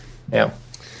happen. Yeah.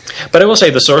 But I will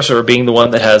say the Sorcerer being the one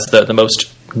that has the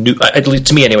most new, at least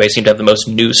to me anyway, seemed to have the most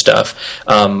new stuff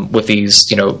with these,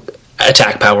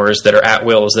 attack powers that are at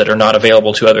wills that are not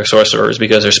available to other sorcerers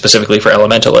because they're specifically for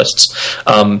elementalists.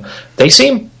 They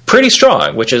seem pretty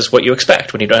strong, which is what you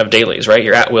expect when you don't have dailies, right?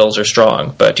 Your at-wills are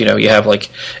strong, but, you have,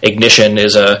 Ignition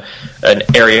is an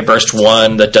area burst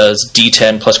 1 that does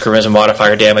D10 plus charisma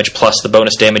modifier damage plus the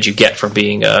bonus damage you get from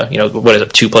being,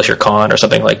 2 plus your con or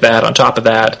something like that on top of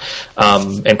that,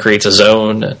 and creates a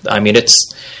zone. I mean,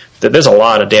 there's a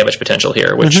lot of damage potential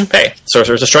here, which, hey,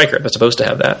 Sorcerer's a striker. They're supposed to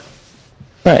have that.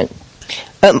 Right.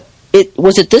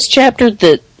 Was it this chapter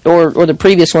that, or the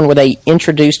previous one where they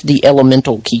introduced the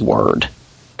elemental keyword?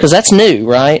 Because that's new,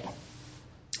 right?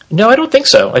 No, I don't think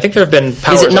so. I think there have been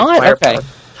powers. Is it not? Like fire okay.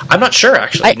 Power. I'm not sure,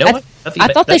 actually.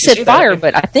 I thought they said fire,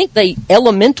 but I think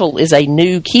elemental is a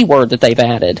new keyword that they've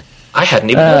added. I hadn't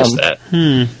even noticed that.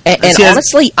 And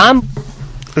honestly,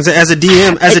 as a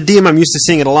DM, I'm used to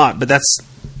seeing it a lot, but that's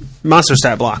monster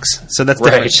stat blocks, so that's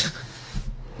different. Right.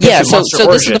 Yeah, so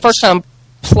this is the first time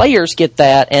players get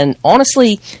that, and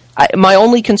honestly, my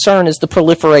only concern is the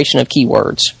proliferation of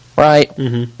keywords. Right,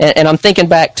 and I'm thinking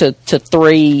back to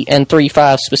 3 and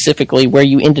 3.5 specifically, where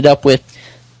you ended up with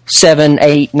 7,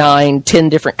 8, 9, 10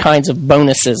 different kinds of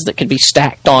bonuses that could be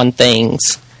stacked on things.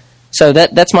 So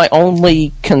that's my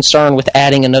only concern with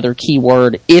adding another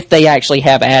keyword, if they actually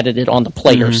have added it on the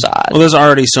player side. Well, there's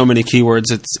already so many keywords;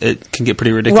 it can get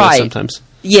pretty ridiculous sometimes.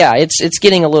 Yeah, it's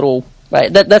getting a little.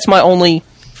 That's my only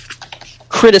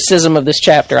criticism of this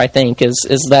chapter, I think,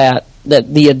 is that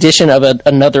the addition of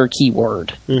another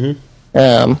keyword.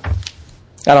 I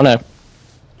don't know.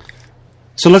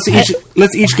 So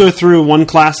let's each go through one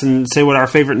class and say what our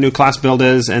favorite new class build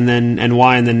is, and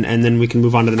why, and then we can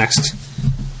move on to the next.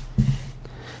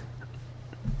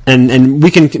 And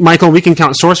we can, Michael, we can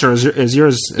count Sorcerer as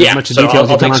yours as much as detail as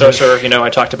you I'll take Sorcerer. I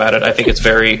talked about it. I think it's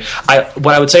very.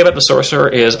 What I would say about the Sorcerer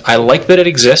is I like that it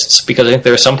exists because I think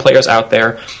there are some players out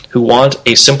there who want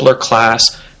a simpler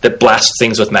class that blasts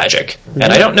things with magic. And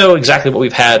I don't know exactly what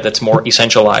we've had that's more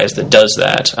essentialized that does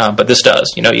that, but this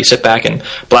does. You sit back and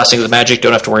blast things with magic,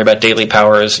 don't have to worry about daily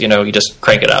powers, you just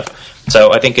crank it up.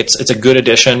 So I think it's a good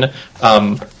addition. It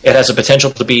has the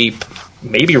potential to be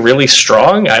maybe really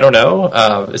strong, I don't know.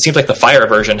 It seems like the fire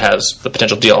version has the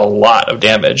potential to deal a lot of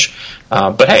damage.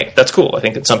 But hey, that's cool. I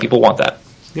think that some people want that.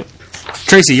 Yep.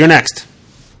 Tracy, you're next.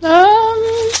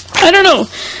 I don't know.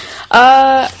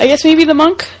 I guess maybe the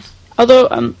monk. Although,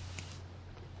 I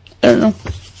don't know.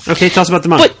 Okay, tell us about the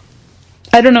monk. But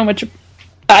I don't know much.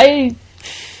 I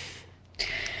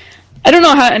don't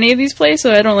know how any of these play,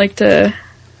 so I don't like to...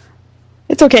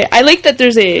 It's okay. I like that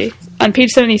there's on page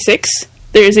 76,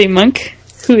 there's a monk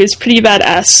who is pretty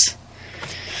badass.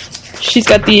 She's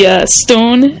got the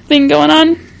stone thing going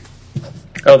on.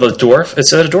 Oh, the dwarf?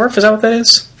 Is it a dwarf? Is that what that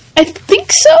is? I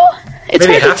think so. It's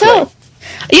maybe hard to tell.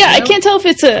 Yeah, I can't tell if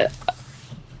it's a...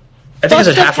 I think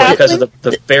it's a halfway because of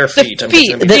the bare feet.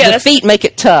 The feet make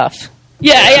it tough.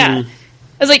 Yeah. I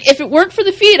was like, if it weren't for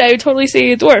the feet, I would totally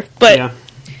say a dwarf. But,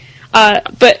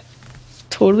 but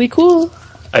totally cool.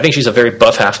 I think she's a very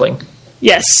buff halfling.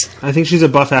 Yes. I think she's a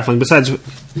buff halfling. Besides,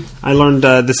 I learned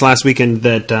this last weekend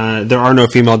that there are no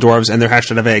female dwarves and they're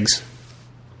hatched out of eggs.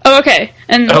 Oh, okay.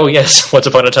 Oh, yes. Once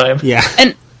upon a time. Yeah.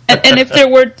 And if there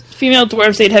were female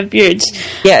dwarves, they'd have beards.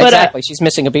 Yeah, but, exactly. She's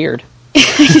missing a beard.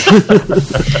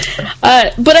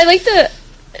 But I like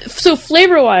so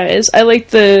flavor-wise, I like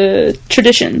the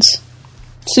traditions.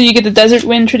 So you get the Desert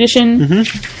Wind tradition, and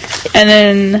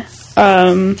then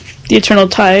the Eternal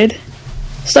Tide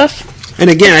stuff. And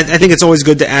again, I think it's always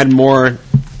good to add more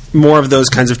more of those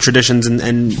kinds of traditions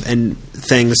and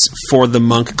things for the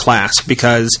monk class,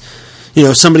 because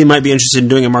somebody might be interested in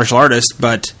doing a martial artist,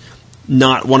 but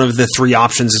not one of the 3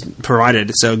 options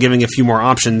provided. So giving a few more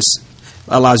options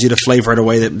allows you to flavor it a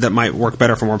way that might work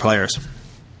better for more players.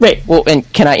 Right. Well,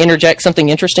 and can I interject something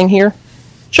interesting here?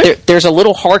 Sure. There's a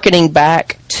little hearkening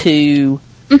back to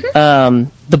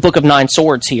the Book of Nine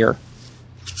Swords here,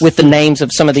 with the names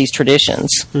of some of these traditions.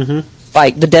 Mm-hmm.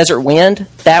 Like the Desert Wind,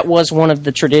 that was one of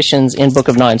the traditions in Book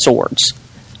of Nine Swords.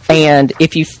 And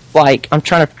if you I'm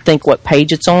trying to think what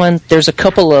page it's on. There's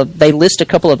they list a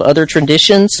couple of other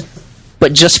traditions,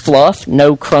 but just fluff,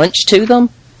 no crunch to them.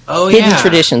 Oh, Hidden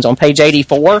traditions on page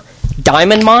 84.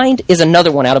 Diamond Mind is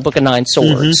another one out of Book of Nine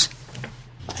Swords.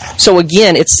 Mm-hmm. So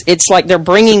again, it's like they're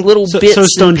bringing little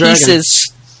bits and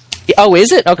pieces. Oh,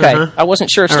 is it? Okay. Uh-huh. I wasn't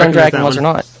sure if Stone Dragon was or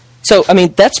not. So, I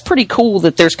mean, that's pretty cool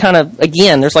that there's kind of,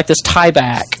 again, there's like this tie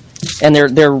back, and they're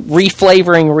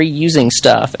reflavoring, reusing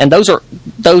stuff, and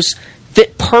those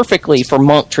fit perfectly for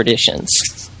monk traditions.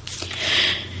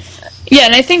 Yeah,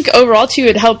 and I think overall, too,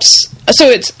 it helps. So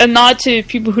it's a nod to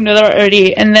people who know that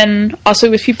already, and then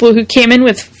also with people who came in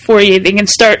with 4E, they can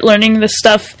start learning this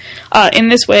stuff in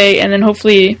this way, and then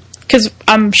hopefully, because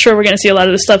I'm sure we're going to see a lot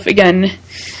of this stuff again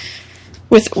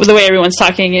with the way everyone's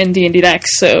talking in D&D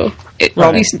Next, so at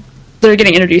least they're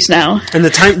getting introduced now. And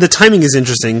the timing is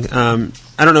interesting.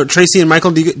 I don't know, Tracy and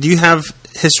Michael, do you have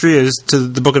history as to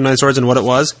the Book of Nine Swords and what it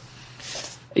was?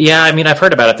 Yeah, I mean, I've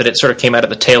heard about it, that it sort of came out at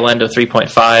the tail end of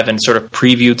 3.5 and sort of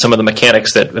previewed some of the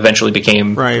mechanics that eventually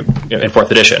became in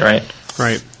 4th edition, right?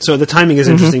 Right. So the timing is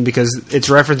interesting because it's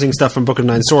referencing stuff from Book of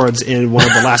Nine Swords in one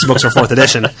of the last books for 4th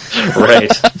edition.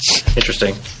 Right.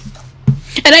 Interesting.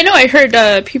 And I know I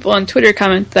heard people on Twitter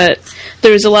comment that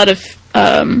there was a lot of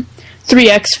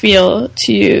 3X feel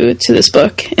to this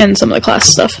book and some of the class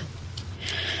stuff.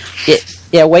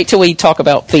 Yeah, wait till we talk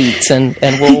about feats, and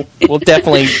we'll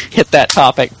definitely hit that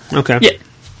topic. Okay. Yeah.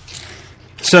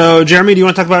 So, Jeremy, do you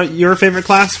want to talk about your favorite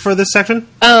class for this section?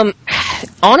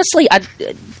 Honestly,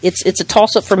 it's a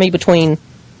toss-up for me between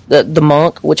the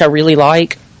monk, which I really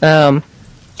like, and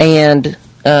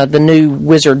the new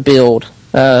wizard build,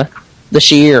 the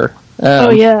Shi'ir.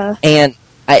 Oh yeah. And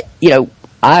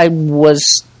I was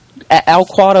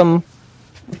Al-Quantum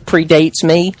predates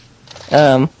me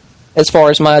as far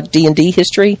as my D&D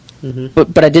history,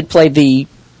 but I did play the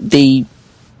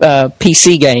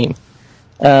PC game.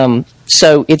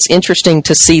 So it's interesting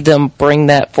to see them bring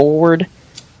that forward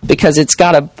because it's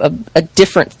got a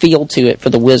different feel to it for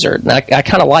the wizard, and I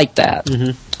kind of like that.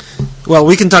 Mm-hmm. Well,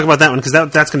 we can talk about that one because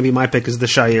that's going to be my pick, is the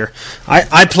Shi'ir.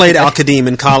 I played Al-Qadim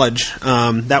in college.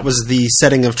 That was the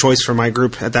setting of choice for my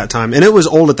group at that time, and it was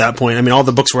old at that point. I mean, all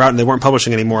the books were out and they weren't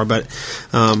publishing anymore, but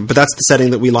that's the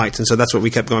setting that we liked, and so that's what we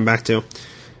kept going back to.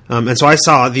 And so I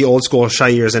saw the old school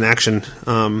Shi'irs in action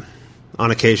on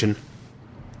occasion.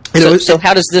 So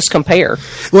how does this compare?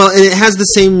 Well, it has the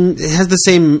same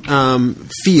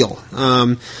feel.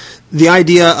 The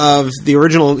idea of the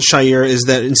original Shi'ir is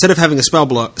that instead of having a spell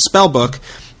book,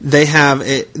 they have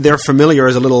their familiar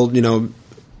as a little,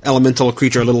 elemental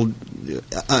creature, a little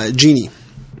genie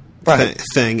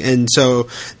thing, and so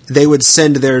they would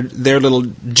send their little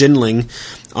jinling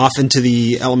off into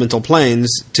the elemental planes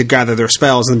to gather their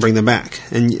spells and bring them back,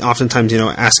 and oftentimes,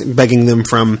 begging them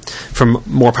from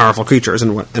more powerful creatures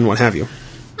and what have you.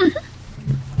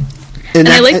 Mm-hmm. And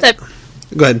I like that.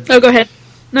 Go ahead. Oh, go ahead.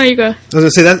 No, you go. I was going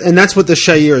to say that, and that's what the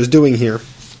Shi'ir is doing here.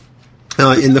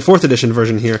 In the 4th edition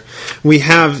version here, we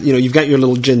have, you've got your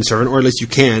little Jinn servant, or at least you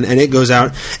can, and it goes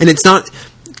out, and it's not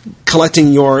collecting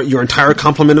your entire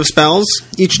complement of spells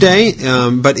each day,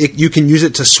 but you can use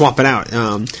it to swap it out.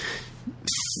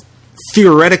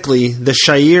 Theoretically, the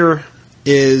Shi'ir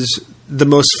is the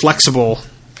most flexible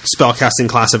spellcasting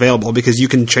class available because you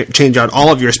can change out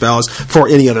all of your spells for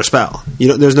any other spell.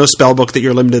 There's no spell book that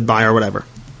you're limited by or whatever.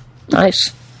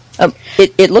 Nice.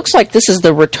 It looks like this is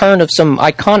the return of some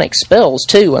iconic spells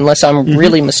too, unless I'm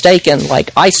really mistaken,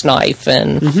 like Ice Knife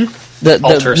and the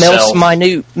melts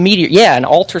minute meteor. Yeah, and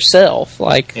Alter Self.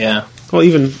 Yeah. Well,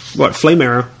 even Flame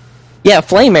Arrow. Yeah,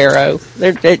 Flame Arrow.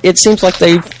 It seems like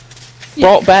they've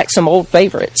brought back some old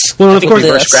favorites. Well, of course,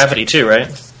 Reverse Gravity too,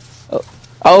 right?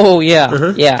 Oh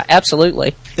yeah, yeah,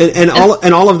 absolutely. And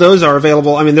all of those are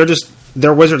available. I mean,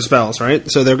 they're wizard spells, right?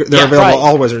 So they're available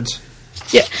all wizards.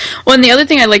 Yeah. Well, and the other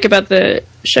thing I like about the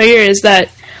Shi'ir is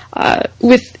that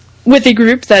with a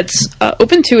group that's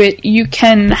open to it, you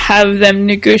can have them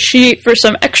negotiate for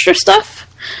some extra stuff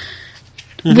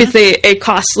with a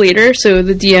cost later, so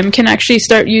the DM can actually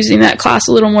start using that class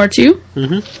a little more too,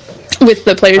 with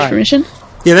the player's permission.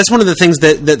 Yeah, that's one of the things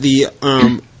that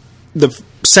the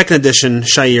second edition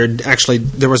Shair, actually,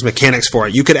 there was mechanics for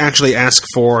it. You could actually ask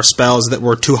for spells that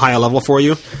were too high a level for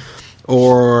you,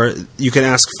 or you could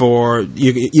ask for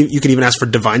you could even ask for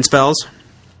divine spells.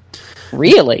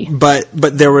 Really? But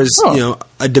there was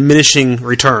a diminishing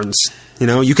returns.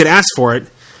 You could ask for it,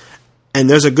 and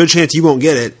there's a good chance you won't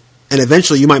get it, and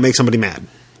eventually you might make somebody mad.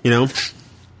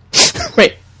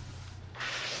 Right.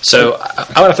 So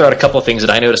I want to throw out a couple of things that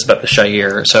I noticed about the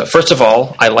Shair. So first of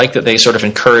all, I like that they sort of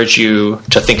encourage you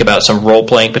to think about some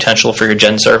role-playing potential for your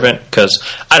Gen Servant, because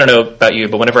I don't know about you,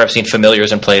 but whenever I've seen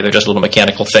familiars in play, they're just a little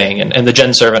mechanical thing. And the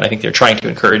Gen Servant, I think they're trying to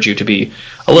encourage you to be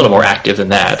a little more active than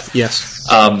that. Yes.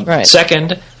 Right.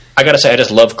 Second, I gotta say, I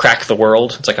just love Crack the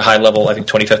World. It's like a high-level, I think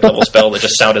 25th level spell that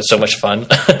just sounded so much fun.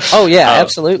 Oh, yeah,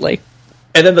 absolutely.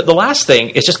 And then the last thing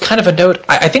is just kind of a note.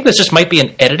 I think this just might be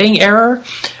an editing error,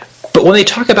 but when they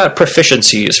talk about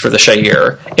proficiencies for the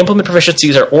Shair, implement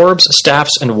proficiencies are orbs,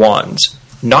 staffs, and wands,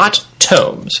 not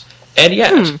tomes. And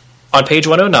yet, on page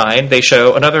 109, they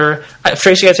show another...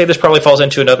 Tracy, I'd say this probably falls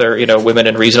into another, women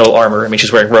in reasonable armor. I mean,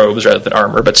 she's wearing robes rather than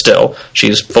armor, but still,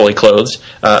 she's fully clothed.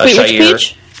 Wait, which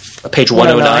page? Page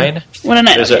 109.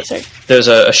 109, sorry. There's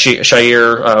a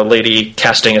Shair lady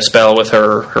casting a spell with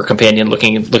her companion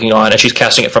looking on, and she's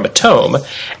casting it from a tome.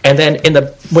 And then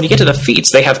when you get to the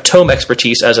feats, they have tome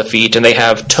expertise as a feat, and they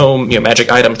have tome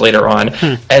magic items later on.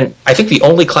 And I think the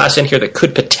only class in here that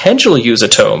could potentially use a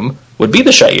tome would be the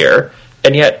Shair,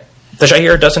 and yet the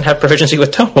Shair doesn't have proficiency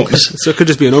with tomes. So it could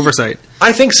just be an oversight.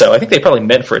 I think so. I think they probably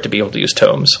meant for it to be able to use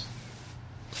tomes.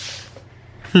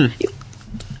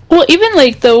 Well, even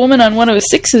like the woman on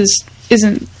 106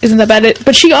 isn't that bad,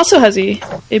 but she also has a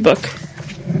book.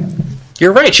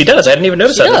 You're right, she does. I didn't even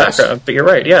notice that in the background, but you're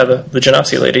right. Yeah, the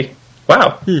Genasi lady.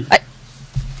 Wow.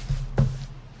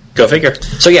 Go figure.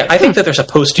 So yeah, I think that they're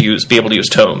supposed to be able to use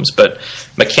tomes, but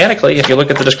mechanically, if you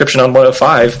look at the description on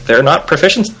 105, they're not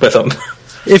proficient with them.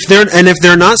 If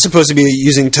they're not supposed to be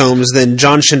using tomes, then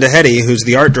John Shindahedi, who's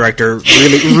the art director,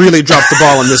 really dropped the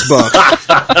ball in this book.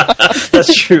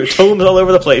 That's true. Tomes all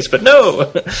over the place, but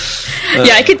no.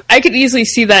 Yeah, I could easily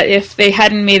see that if they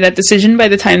hadn't made that decision by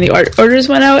the time the art orders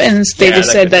went out, and they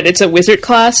just said that it's a wizard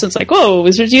class. So it's like, whoa,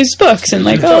 wizards use books, and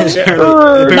like,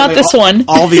 apparently not this one.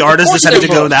 All the artists decided to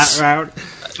go that route.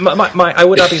 I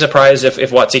would not be surprised if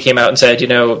WotC came out and said,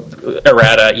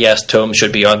 errata, yes, tomes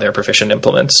should be on their proficient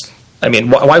implements. I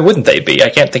mean, why wouldn't they be? I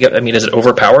can't think of... I mean, is it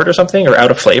overpowered or something? Or out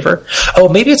of flavor? Oh,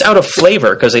 maybe it's out of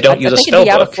flavor because they don't use a spell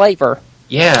book. out of flavor.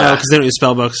 Yeah. because they don't use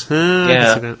spell books.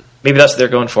 Yeah. Maybe that's what they're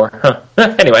going for. Huh.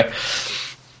 Anyway.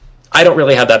 I don't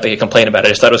really have that big a complaint about it.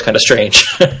 I just thought it was kind of strange.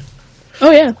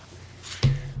 Oh, yeah.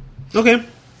 Okay.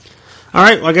 All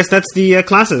right, well, I guess that's the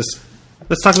classes.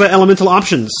 Let's talk about elemental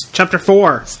options. Chapter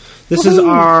 4. This is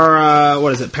our,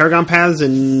 Paragon Paths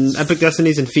and Epic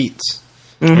Destinies and Feats.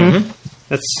 Mm-hmm.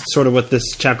 That's sort of what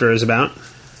this chapter is about.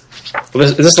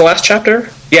 Is this the last chapter?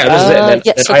 Yeah, this is it.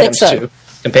 Yes, and items too.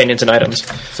 Companions and items.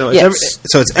 So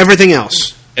it's everything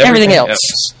else. Everything else.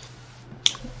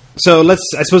 So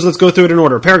let's go through it in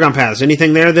order. Paragon Paths.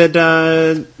 Anything there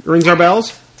that rings our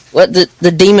bells? Well,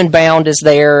 the demon bound is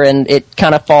there, and it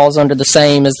kind of falls under the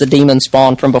same as the demon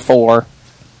spawn from before.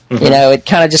 Mm-hmm. It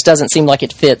kind of just doesn't seem like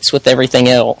it fits with everything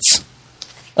else.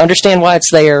 Understand why it's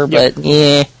there, but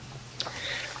yeah.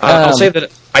 I'll say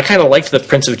that I kind of liked the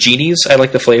Prince of Genies. I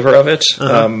like the flavor of it.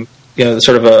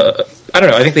 Sort of I don't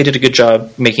know, I think they did a good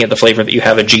job making it the flavor that you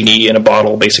have a genie in a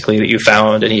bottle, basically, that you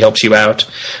found, and he helps you out.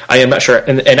 I am not sure.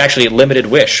 And actually, Limited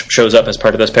Wish shows up as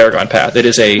part of this Paragon Path. It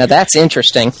is now that's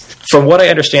interesting. From what I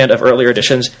understand of earlier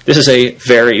editions, this is a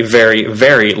very, very,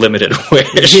 very limited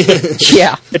wish.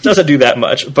 Yeah. It doesn't do that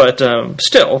much, but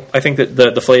still, I think that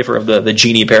the flavor of the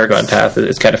genie Paragon Path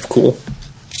is kind of cool.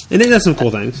 And it does some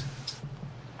cool things.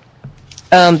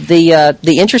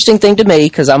 The interesting thing to me,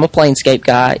 because I'm a Planescape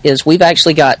guy, is we've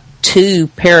actually got 2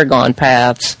 Paragon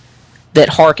Paths that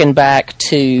harken back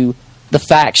to the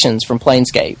factions from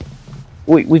Planescape.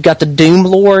 We've got the Doom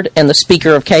Lord and the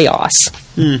Speaker of Chaos.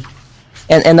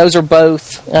 And those are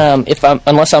both,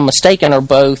 unless I'm mistaken, are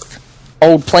both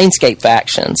old Planescape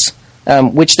factions,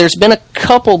 which there's been a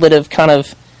couple that have kind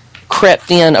of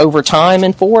crept in over time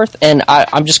and forth, and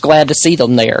I'm just glad to see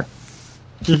them there.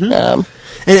 Mm-hmm.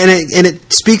 And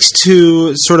it speaks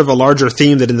to sort of a larger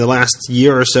theme that in the last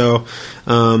year or so,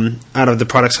 out of the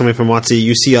products coming from WotC,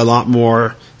 you see a lot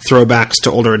more throwbacks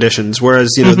to older editions. Whereas,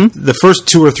 the first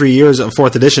 2 or 3 years of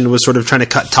 4th edition was sort of trying to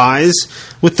cut ties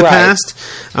with the past.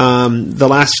 The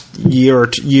last year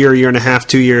and a half,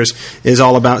 2 years is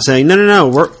all about saying, no,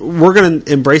 we're going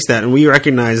to embrace that, and we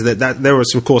recognize that there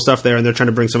was some cool stuff there, and they're trying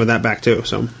to bring some of that back too.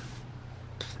 So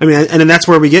I mean, and that's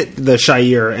where we get the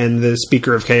Shire and the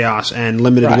Speaker of Chaos and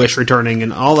Limited Right. Wish returning,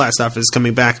 and all that stuff is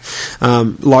coming back,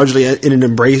 largely in an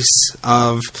embrace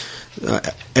of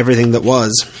everything that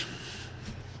was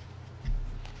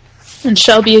And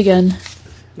shall be again.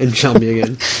 and shall be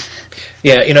again.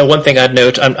 Yeah, one thing I'd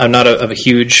note, I'm not a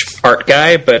huge art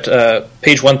guy, but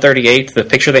page 138, the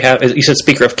picture they have, you said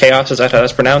Speaker of Chaos, is that how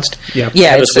that's pronounced? Yeah.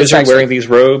 Yeah, And this it's wizard actually- wearing these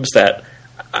robes that,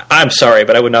 I'm sorry,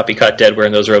 but I would not be caught dead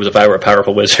wearing those robes if I were a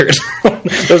powerful wizard.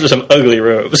 Those are some ugly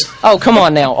robes. Oh, come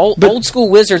on now. Old school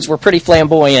wizards were pretty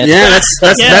flamboyant. Yeah,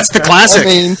 that's the classic. I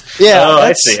mean, yeah. Oh,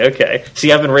 I that's- see. Okay.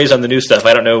 See, I've been raised on the new stuff.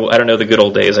 I don't know the good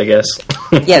old days, I guess.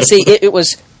 Yeah, see, it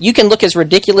was, you can look as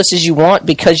ridiculous as you want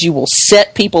because you will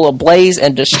set people ablaze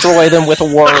and destroy them with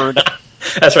a word.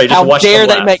 That's right. Just How watch dare them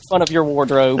they laugh. make fun of your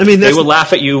wardrobe? I mean, They that's, will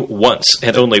laugh at you once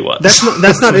and only once.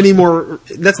 that's not any more.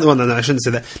 That's no, I shouldn't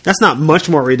say that. That's not much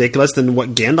more ridiculous than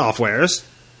what Gandalf wears.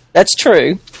 That's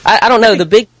true. I don't know,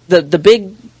 the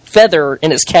big feather in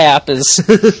his cap is...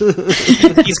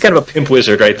 He's kind of a pimp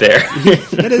wizard right there.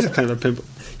 That is kind of a pimp.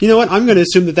 You know what? I'm going to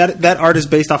assume that art is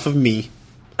based off of me.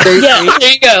 Yeah,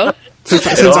 there you go. Since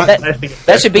I,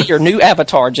 That should be your new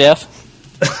avatar, Jeff.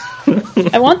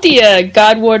 I want the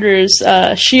God Warder's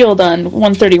shield on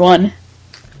 131.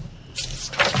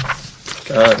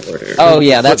 God, order. Oh,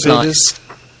 yeah, that's Flip nice.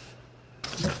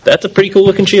 pages. That's a pretty cool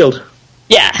looking shield.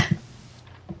 Yeah.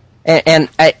 And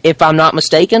if I'm not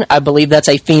mistaken, I believe that's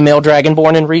a female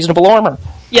dragonborn in reasonable armor.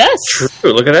 Yes.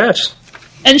 True, look at that.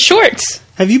 And shorts.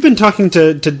 Have you been talking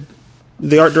to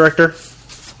the art director?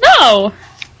 No.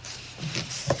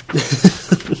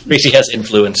 Tracy has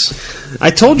influence.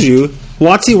 I told you,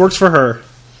 WotC works for her.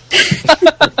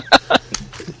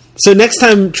 So next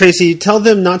time, Tracy, tell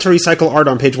them not to recycle art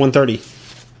on page 130.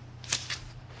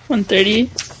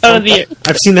 130. Oh, the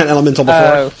I've seen that elemental before.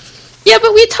 Oh, yeah,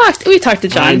 but we talked to I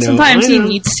John. know, Sometimes I he know.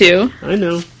 needs to. I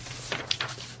know.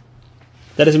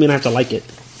 That doesn't mean I have to like it.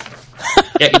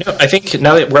 Yeah, I think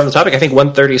now that we're on the topic, I think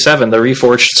 137, the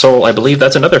Reforged Soul, I believe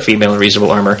that's another female in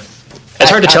reasonable armor. It's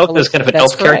hard to I tell because it's kind of an believe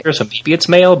elf that's correct. character, so maybe it's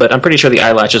male, but I'm pretty sure the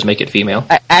eyelashes make it female.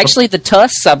 actually, the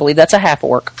tusks, I believe that's a half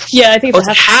orc. Yeah, I think Oh, it's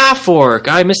it's half orc.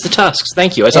 I missed the tusks.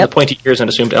 Thank you. I saw Yep. the pointy ears and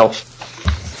assumed elf.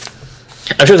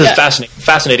 I'm sure this Yeah. is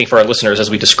fascinating for our listeners as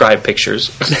we describe pictures.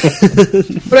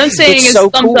 What I'm saying It's is so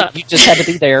thumbs cool. up. You just had to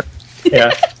be there.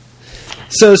 Yeah.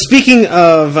 So speaking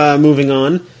of moving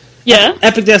on, Yeah.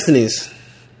 Epic Destinies.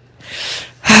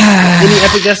 Any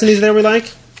Epic Destinies there we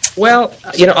like? Well,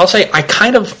 I'll say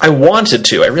I wanted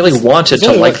to. I really wanted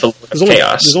to like the Lord of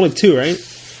Chaos. There's only two, right?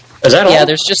 Is that all? Yeah,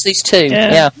 there's just these two.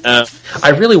 Yeah. Yeah. I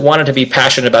really wanted to be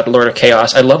passionate about Lord of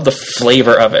Chaos. I love the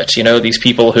flavor of it. These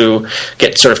people who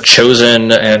get sort of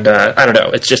chosen, and I don't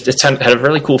know. It's had a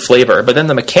really cool flavor. But then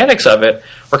the mechanics of it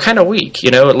were kind of weak.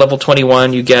 At level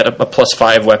 21, you get a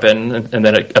 +5 weapon, and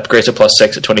then it upgrades to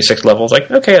 +6 at 26 levels. Like,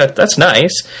 okay, that's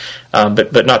nice,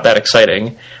 but not that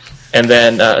exciting. And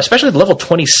then, especially the level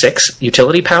 26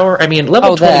 utility power. I mean,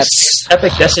 level 26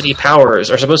 Epic Destiny powers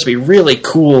are supposed to be really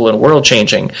cool and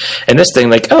world-changing. And this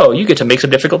thing, you get to make some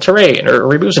difficult terrain or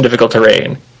remove some difficult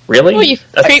terrain. Really? Oh, you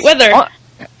create weather.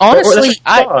 Honestly,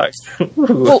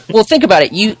 well, think about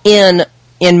it. You in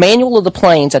Manual of the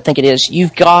Plains, I think it is.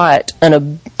 You've got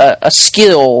a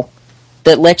skill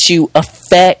that lets you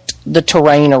affect the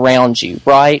terrain around you,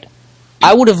 right?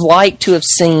 I would have liked to have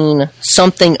seen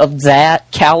something of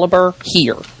that caliber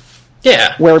here.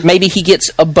 yeah. Where maybe he gets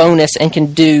a bonus and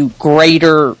can do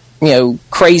greater,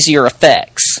 crazier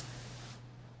effects.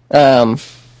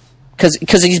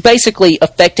 Because he's basically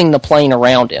affecting the plane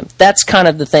around him. That's kind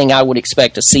of the thing I would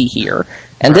expect to see here.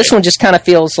 And this one just kind of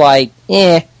feels like,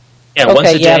 Yeah, okay, once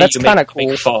a day yeah, that's you kinda make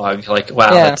cool. fog. Like,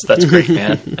 wow, Yeah. that's great,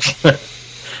 man.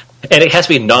 And it has to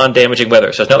be non-damaging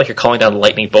weather, so it's not like you're calling down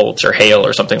lightning bolts or hail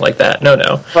or something like that. No.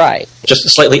 right. Just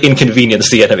slightly inconvenience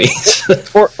the enemies.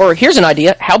 Or here's an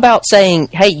idea. How about saying,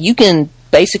 hey, you can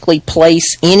basically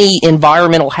place any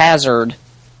environmental hazard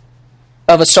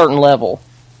of a certain level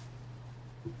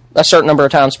a certain number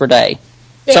of times per day.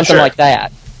 Yeah, Something sure. like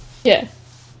that. Yeah.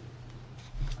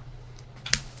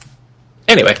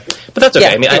 Anyway, but that's okay.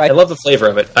 Yeah, I mean, anyway. I love the flavor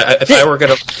of it. If I were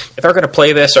gonna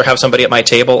play this or have somebody at my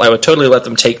table, I would totally let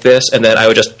them take this, and then I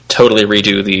would just totally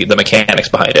redo the mechanics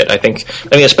behind it.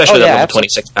 Especially Oh, that yeah, level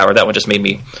 26 power. That one just made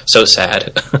me so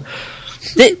sad.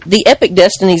 The Epic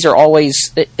Destinies are always,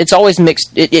 it's always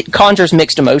mixed, it conjures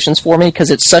mixed emotions for me because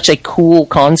it's such a cool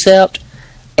concept,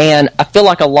 and I feel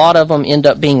like a lot of them end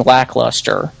up being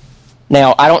lackluster.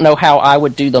 Now, I don't know how I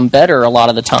would do them better a lot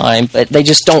of the time, but they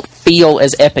just don't feel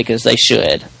as epic as they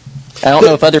should. I don't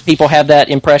know if other people have that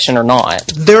impression or not.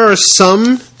 There are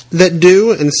some that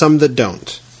do and some that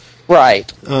don't.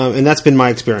 Right. And that's been my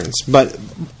experience. But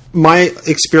my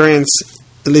experience,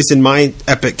 at least in my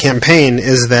epic campaign,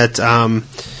 is that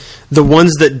the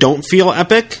ones that don't feel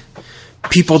epic,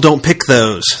 people don't pick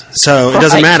those, so it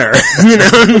doesn't matter.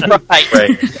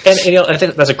 Right. And I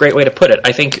think that's a great way to put it.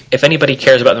 I think if anybody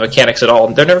cares about the mechanics at all,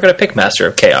 they're never going to pick Master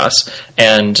of Chaos,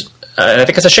 and I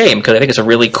think it's a shame because I think it's a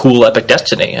really cool epic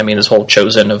destiny. I mean, this whole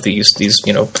chosen of these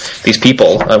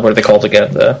people. What are they called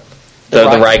again? The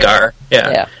Rygar.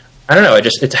 Yeah. I don't know.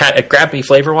 It grabbed me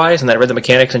flavor wise, and then I read the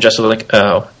mechanics and just was like,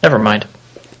 oh, never mind.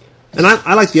 And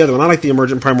I like the other one. I like the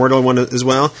Emergent Primordial one as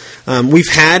well. We've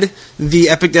had the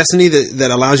Epic Destiny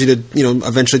that allows you to,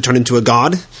 eventually turn into a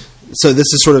god. So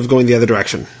this is sort of going the other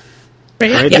direction.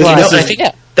 Right? Yeah, I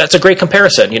think that's a great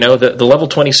comparison. The level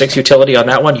 26 utility on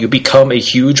that one, you become a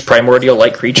huge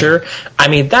primordial-like creature. I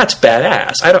mean, that's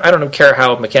badass. I don't care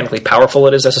how mechanically powerful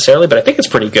it is necessarily, but I think it's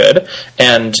pretty good.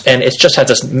 And it just has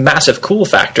this massive cool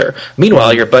factor.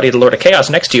 Meanwhile, your buddy, the Lord of Chaos,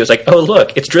 next to you is like, oh,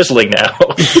 look, it's drizzling now.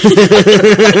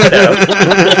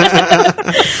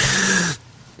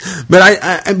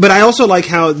 But I also like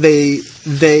how they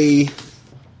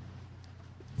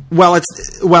Well,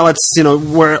 it's where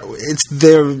it's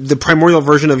the primordial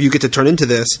version of you get to turn into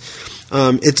this.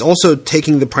 It's also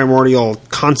taking the primordial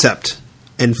concept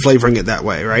and flavoring it that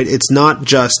way, right? It's not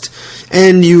just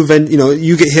you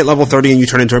get hit level 30 and you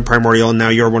turn into a primordial and now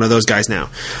you're one of those guys now.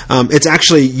 It's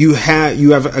actually you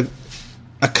have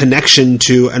a connection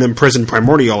to an imprisoned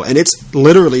primordial, and it's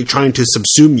literally trying to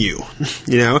subsume you.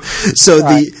 So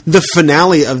right. The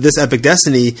finale of this Epic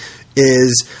Destiny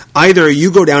is either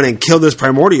you go down and kill this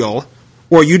primordial,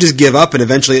 or you just give up and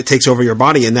eventually it takes over your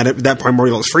body, and that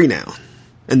primordial is free now.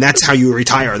 And that's how you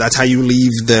retire. That's how you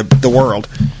leave the world.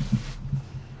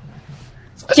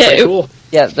 That's pretty cool.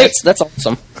 Yeah, that's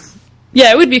awesome.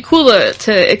 Yeah, it would be cool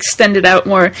to extend it out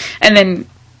more, and then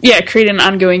create an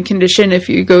ongoing condition if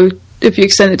you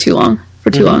extend it too long,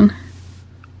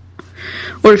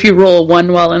 or if you roll a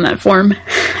 1 while in that form.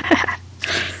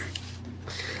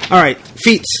 All right,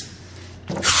 feats.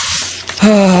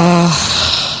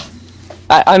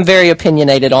 I'm very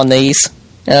opinionated on these.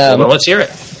 Well, let's hear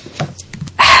it.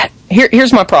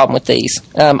 Here's my problem with these.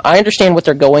 I understand what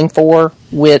they're going for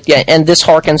and this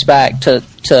harkens back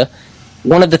to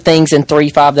one of the things in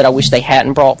 3.5 that I wish they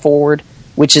hadn't brought forward,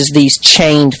 which is these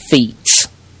chained feats.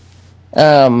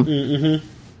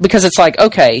 Because it's like,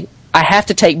 okay, I have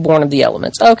to take Born of the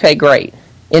Elements. Okay, great.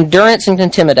 Endurance and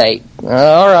Intimidate.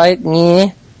 All right,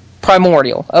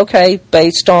 Primordial. Okay,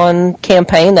 based on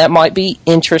campaign, that might be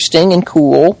interesting and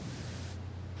cool.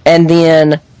 And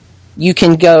then you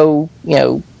can go,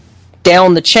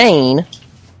 down the chain,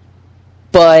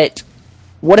 but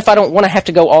what if I don't want to have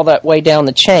to go all that way down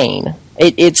the chain?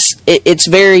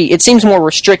 It seems more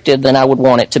restrictive than I would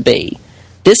want it to be.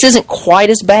 This isn't quite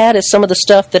as bad as some of the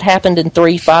stuff that happened in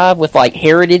 3.5 with like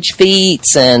heritage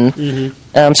feats and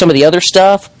some of the other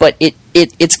stuff, but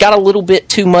it's got a little bit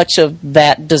too much of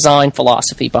that design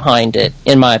philosophy behind it,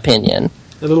 in my opinion.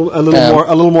 A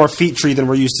little more feat tree than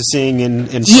we're used to seeing in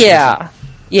yeah.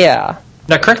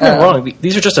 Now, correct me if I'm wrong.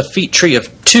 These are just a feat tree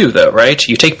of 2, though, right?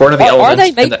 You take Born of the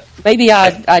Elements. Are they? Maybe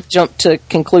I jumped to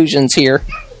conclusions here.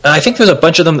 I think there's a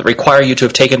bunch of them that require you to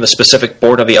have taken the specific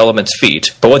Born of the Elements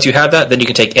feat. But once you have that, then you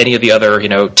can take any of the other,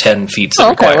 10 feats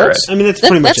that require it. I mean, that's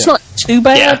pretty much it. That's not too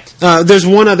bad. Yeah. There's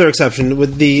one other exception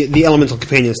with the Elemental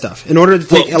Companion stuff. In order to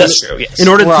take that's true, yes. In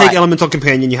order to take Elemental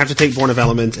Companion, you have to take Born of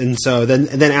Element, and so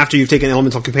then after you've taken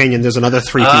Elemental Companion, there's another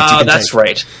 3 feats you can that's take.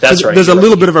 right. That's right. There's a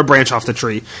little bit of a branch off the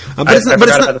tree. But it's not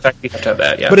about the fact that you have to have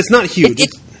that, yeah. But it's not huge.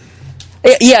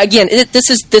 Again,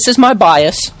 this is my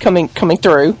bias coming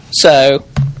through, so...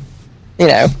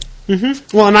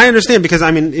 Well, and I understand because, I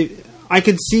mean, I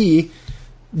could see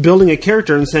building a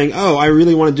character and saying, oh, I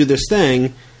really want to do this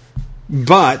thing,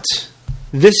 but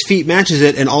this feat matches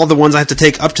it, and all the ones I have to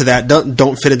take up to that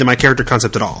don't fit into my character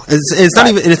concept at all. It's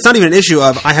not even an issue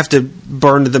of I have to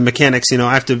burn the mechanics,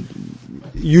 I have to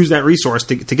use that resource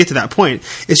to get to that point.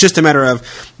 It's just a matter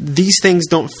of these things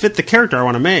don't fit the character I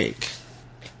want to make.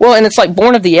 Well, and it's like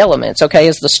Born of the Elements, okay,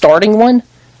 is the starting one.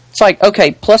 It's like,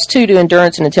 okay, +2 to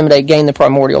Endurance and Intimidate, gain the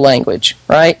primordial language,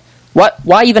 right?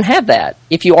 Why even have that?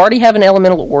 If you already have an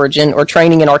elemental origin or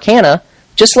training in Arcana,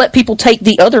 just let people take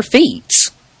the other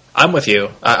feats. I'm with you.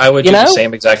 I would do the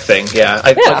same exact thing, yeah.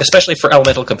 Like, especially for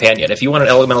Elemental Companion. If you want an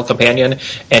Elemental Companion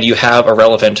and you have a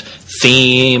relevant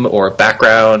theme or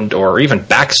background or even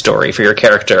backstory for your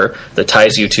character that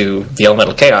ties you to the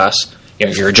Elemental Chaos...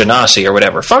 if you're a Genasi or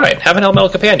whatever, fine. Have an Elemental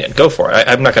Companion. Go for it.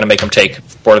 I'm not going to make them take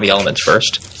Born of the Elements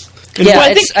first.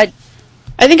 I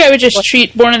think I would just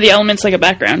treat Born of the Elements like a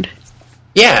background.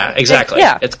 Yeah, exactly.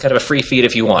 Yeah. It's kind of a free feed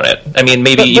if you want it. I mean,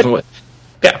 maybe even with...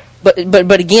 Yeah.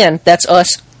 But again, that's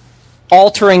us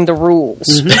altering the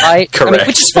rules, right? Correct. I mean,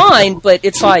 which is fine, but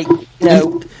it's like,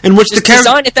 and which just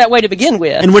design it that way to begin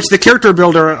with. and which the character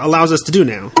builder allows us to do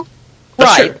now.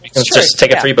 Right. Let's just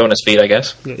take a free bonus feed, I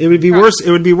guess. It would be worse.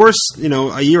 It would be worse,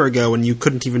 a year ago when you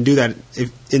couldn't even do that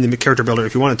in the character builder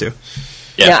if you wanted to.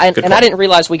 Yeah, and I didn't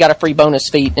realize we got a free bonus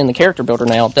feed in the character builder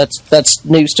now. That's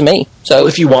news to me. So Well,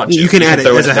 if you want to, you can add it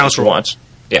throw as in a house you rule. want.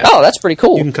 Yeah. oh, that's pretty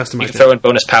cool. You can customize You can it. throw in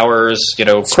bonus powers,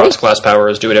 cross-class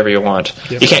powers, do whatever you want.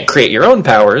 Yep. You can't create your own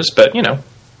powers, but,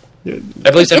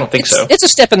 at least I don't think so. It's a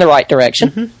step in the right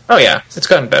direction. Oh, yeah. It's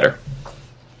gotten better.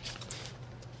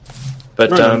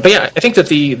 But yeah, I think that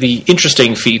the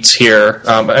interesting feats here,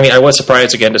 I was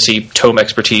surprised again to see Tome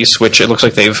Expertise, which it looks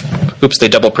like they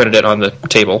double printed it on the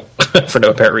table for no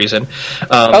apparent reason.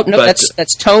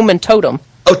 That's Tome and Totem.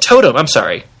 Oh, Totem. I'm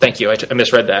sorry. Thank you. I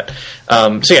misread that.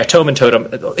 So yeah, Tome and Totem.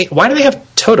 Why do they have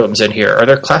totems in here? Are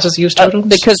there classes that use totems?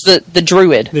 Because the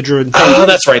druid. The druid. Oh,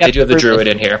 that's right. Yeah, They do have the druid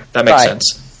in here. That makes Right.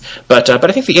 sense. But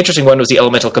I think the interesting one was the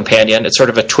Elemental Companion. It's sort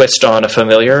of a twist on a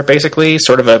familiar, basically.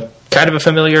 Sort of a kind of a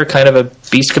familiar, kind of a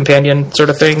beast companion sort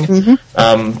of thing.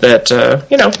 Some of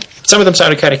them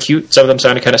sounded kind of cute. Some of them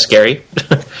sounded kind of scary.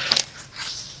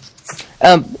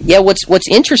 What's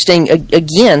interesting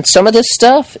again? Some of this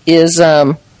stuff is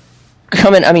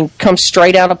comes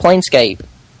straight out of Planescape.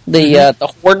 The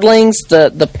Hordlings,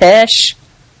 the Pesh.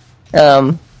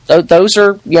 Those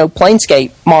are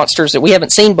Planescape monsters that we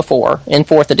haven't seen before in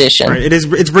 4th edition. Right.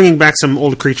 It's bringing back some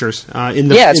old creatures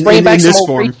It's bringing back some this old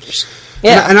form. creatures.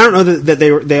 Yeah, And I don't know that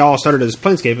they all started as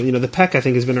Planescape. But, the Peck I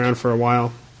think has been around for a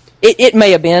while. it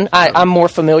may have been. I'm more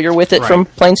familiar with it from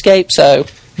Planescape, so.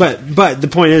 But the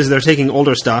point is they're taking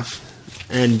older stuff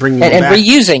and bringing it and back.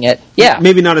 reusing it. Yeah,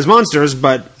 Maybe not as monsters,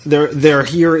 but they're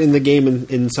here in the game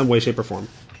in some way, shape, or form.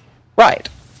 right.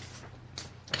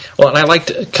 Well, and I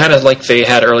liked kind of like they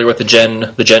had earlier with the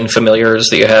gen familiars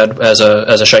that you had as a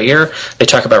Sha'ir. They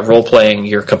talk about role playing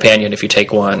your companion if you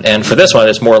take one, and for this one,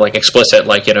 it's more like explicit.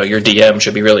 Like your DM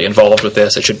should be really involved with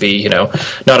this. It should be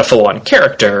not a full on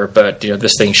character, but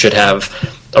this thing should have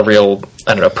a real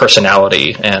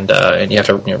personality, and you have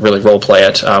to really role play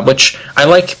it, which I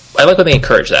like. I like when they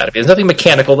encourage that. There's nothing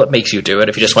mechanical that makes you do it.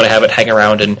 If you just want to have it hang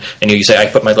around and you say, I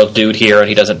put my little dude here and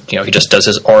he doesn't, he just does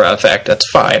his aura effect,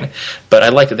 that's fine. But I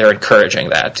like that they're encouraging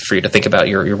that for you to think about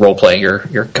your role playing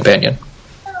your companion.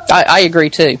 I agree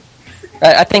too.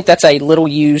 I think that's a little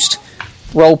used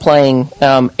role playing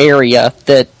area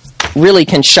that really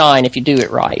can shine if you do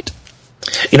it right.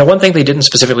 One thing they didn't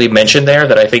specifically mention there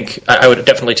that I think I would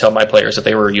definitely tell my players that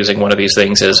they were using one of these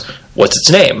things is, what's its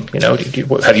name?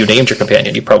 Have you named your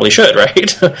companion? You probably should,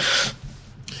 right?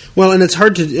 Well, and it's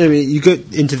hard to. You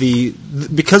get into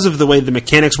because of the way the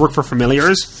mechanics work for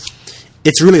familiars.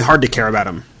 It's really hard to care about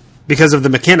them because of the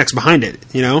mechanics behind it.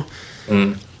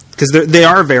 Because they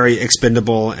are very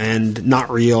expendable and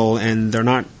not real, and they're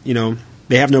not.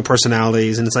 They have no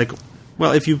personalities, and it's like.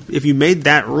 Well, if you made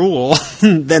that rule,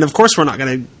 then of course we're not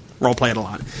going to roleplay it a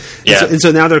lot. Yeah. And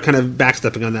so now they're kind of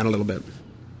backstepping on that a little bit.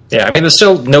 Yeah, there's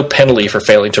still no penalty for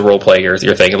failing to roleplay your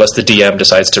thing, unless the DM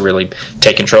decides to really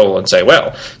take control and say,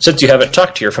 well, since you haven't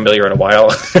talked to your familiar in a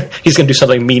while, he's going to do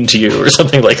something mean to you or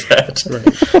something like that.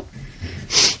 Right.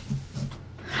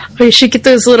 Or you should get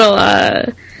those little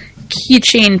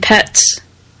keychain pets.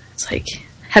 It's like,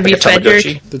 have you fed your...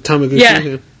 The Tamagotchi?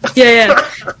 Yeah. Yeah.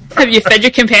 Have you fed your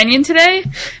companion today?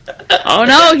 Oh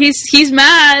no, he's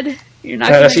mad. You're not.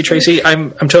 Gonna see, Tracy,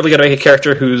 I'm totally gonna make a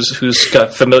character whose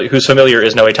familiar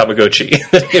is now a Tamagotchi.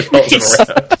 It follows him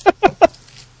around.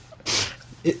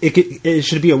 It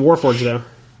should be a Warforged though.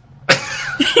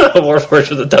 A Warforged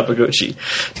with a Tamagotchi.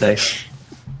 Nice.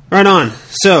 Right on.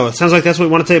 So, it sounds like that's what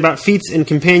we want to say about feats and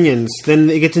companions. Then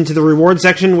it gets into the reward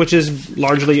section, which is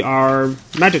largely our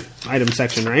magic item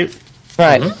section, right?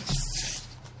 Right.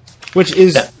 Which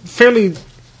is fairly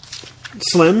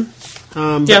slim,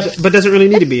 but doesn't really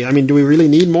need to be. Do we really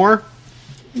need more?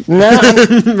 No.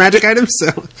 Magic items?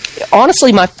 So.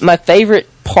 Honestly, my favorite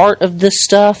part of this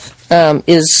stuff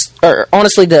is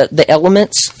honestly the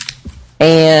elements,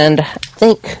 and I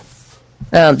think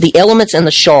the elements and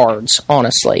the shards,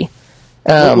 honestly.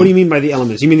 What do you mean by the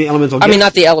elements? You mean the elemental gifts?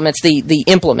 not the elements, the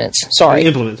implements. Sorry. The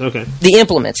implements, okay. The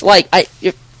implements. Like,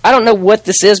 I don't know what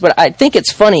this is, but I think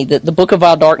it's funny that the Book of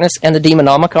Vile Darkness and the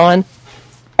Demonomicon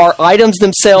are items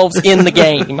themselves in the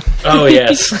game. Oh,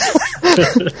 yes.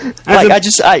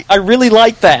 I really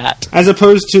like that. As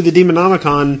opposed to the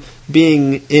Demonomicon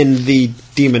being in the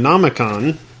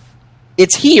Demonomicon.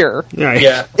 It's here. Right.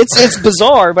 Yeah. It's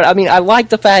bizarre, but I like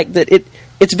the fact that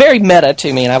it's very meta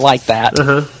to me, and I like that.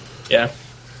 Uh-huh. Yeah.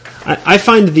 I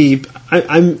find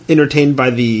I'm entertained by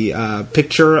the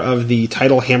picture of the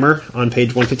title hammer on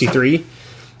page 153.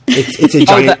 It's a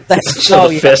giant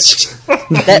fist.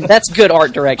 That's good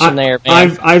art direction there,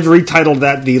 man. I've retitled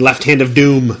that the Left Hand of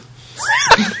Doom.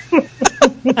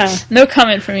 No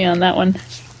comment from me on that one.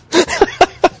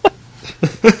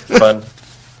 Fun.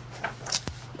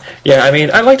 Yeah, I mean,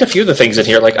 I liked a few of the things in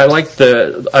here. Like, I liked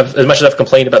as much as I've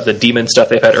complained about the demon stuff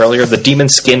they've had earlier, the demon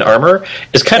skin armor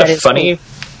is kind of funny. Cool.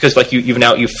 Because like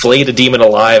you've flayed a demon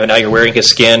alive, and now you're wearing his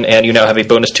skin, and you now have a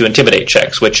bonus to intimidate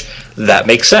checks, which that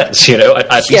makes sense.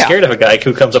 I'd be scared of a guy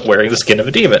who comes up wearing the skin of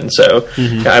a demon. So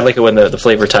I like it when the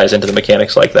flavor ties into the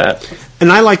mechanics like that.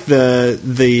 And I like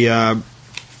the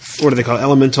what do they call it?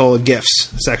 Elemental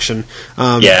gifts section.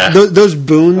 Those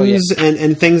boons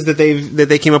and things that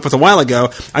they came up with a while ago.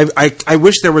 I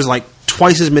wish there was like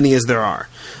twice as many as there are,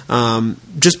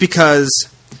 just because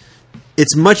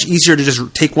it's much easier to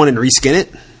just take one and reskin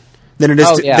it than it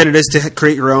is to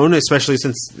create your own, especially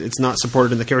since it's not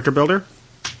supported in the character builder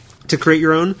to create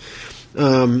your own.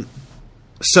 But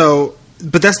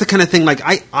that's the kind of thing, like,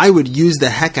 I would use the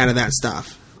heck out of that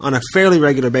stuff on a fairly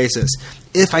regular basis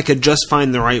if I could just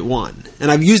find the right one. And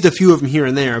I've used a few of them here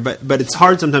and there, but it's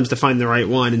hard sometimes to find the right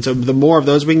one. And so the more of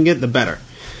those we can get, the better.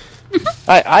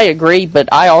 I agree, but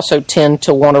I also tend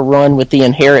to want to run with the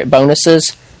inherit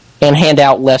bonuses and hand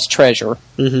out less treasure.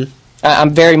 Mm-hmm.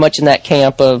 I'm very much in that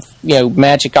camp of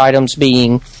magic items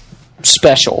being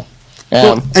special.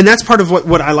 And that's part of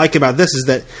what I like about this is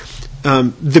that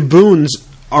the boons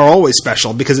are always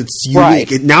special because it's unique.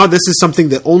 Right. Now this is something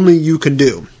that only you can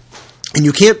do. And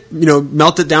you can't,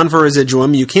 melt it down for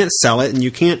residuum. You can't sell it, and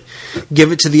you can't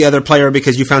give it to the other player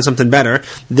because you found something better.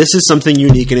 This is something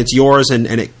unique, and it's yours, and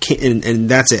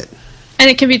that's it. And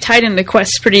it can be tied into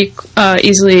quests pretty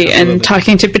easily, and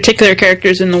talking to particular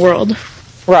characters in the world.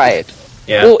 Right.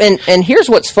 Yeah. Well, and here's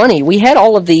what's funny: we had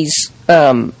all of these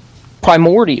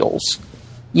primordials,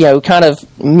 kind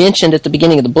of mentioned at the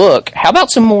beginning of the book. How about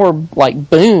some more like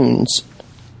boons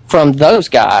from those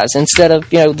guys instead of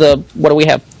what do we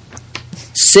have?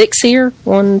 6 here?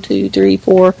 1, 2, 3,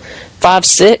 4, 5,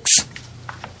 6.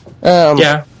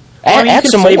 Yeah. Add you can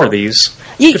some flavor more. these.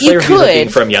 You could.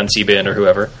 Could. From Yancy Bin or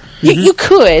whoever. You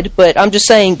could, but I'm just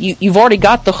saying you've already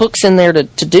got the hooks in there to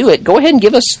do it. Go ahead and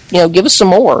give us some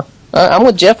more. I'm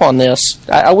with Jeff on this.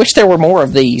 I wish there were more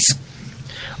of these.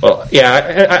 Well,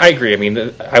 yeah, I agree. I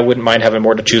mean, I wouldn't mind having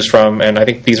more to choose from, and I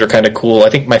think these are kind of cool. I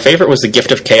think my favorite was the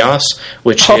Gift of Chaos,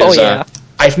 which is...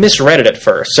 I've misread it at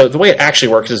first. So the way it actually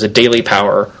works is a daily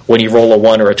power. When you roll a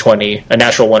 1 or a 20, a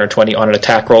natural 1 or 20 on an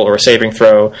attack roll or a saving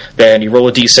throw, then you roll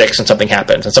a d6 and something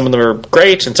happens. And some of them are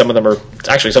great, and some of them are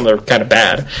kind of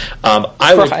bad.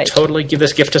 I would totally give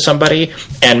this gift to somebody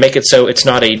and make it so it's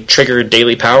not a triggered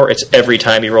daily power. It's every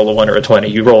time you roll a 1 or a 20,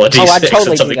 you roll a d6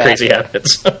 and something crazy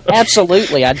happens.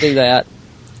 Absolutely, I'd do that.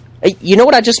 You know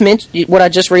what I just mentioned? What I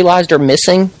just realized are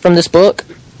missing from this book?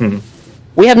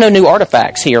 We have no new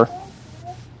artifacts here.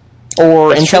 Or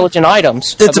that's intelligent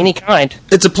items of any kind.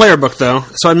 It's a player book, though,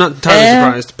 so I'm not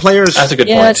entirely surprised. Players, that's a good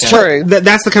point. That's true.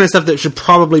 That's the kind of stuff that should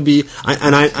probably be.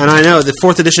 I know the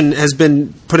 4th edition has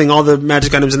been putting all the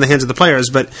magic items in the hands of the players,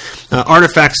 but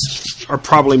artifacts are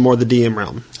probably more the DM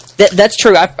realm. That's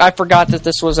true. I forgot that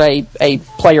this was a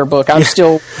player book. I'm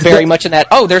still very much in that.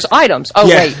 Oh, there's items. Oh,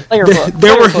 wait, player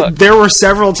book. There were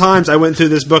several times I went through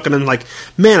this book and I'm like,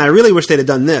 man, I really wish they'd have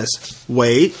done this.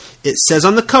 Wait, it says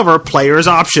on the cover, player's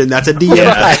option. That's a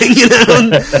DM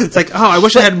thing. It's like, oh, I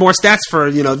wish I had more stats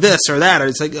for this or that. Or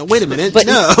it's like, wait a minute,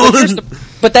 no.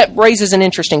 But that raises an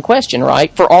interesting question,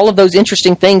 right? For all of those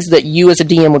interesting things that you as a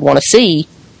DM would want to see,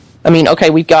 I mean, okay,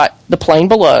 we've got the plane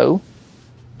below.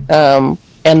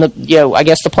 And I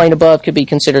guess the plane above could be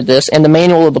considered this, and the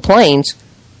manual of the planes.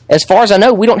 As far as I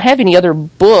know, we don't have any other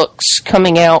books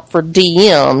coming out for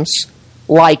DMs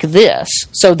like this.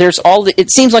 So it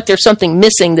seems like there's something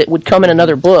missing that would come in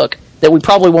another book that we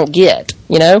probably won't get.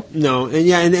 No,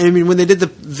 and I mean when they did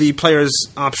the player's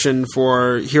option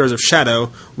for Heroes of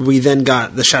Shadow, we then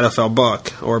got the Shadowfell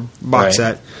book or box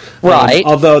set. Right.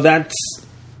 Although that's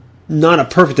not a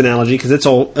perfect analogy because it's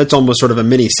almost sort of a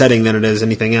mini setting than it is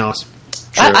anything else.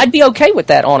 I'd be okay with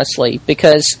that, honestly,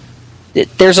 because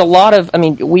there's a lot of... I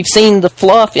mean, we've seen the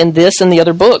fluff in this and the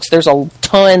other books. There's a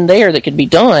ton there that could be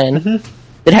done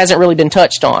that hasn't really been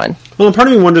touched on. Well, and part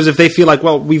of me wonders if they feel like,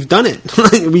 well, we've done it.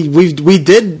 we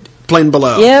did Plane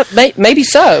Below. Yeah, maybe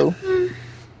so.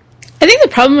 I think the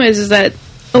problem is that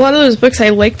a lot of those books, I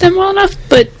like them well enough,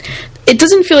 but it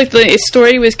doesn't feel like the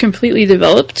story was completely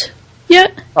developed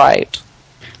yet. Right.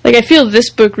 Like, I feel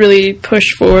this book really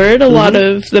pushed forward a lot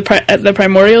of the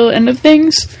primordial end of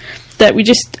things that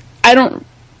I don't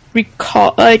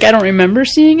recall. Like, I don't remember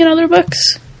seeing in other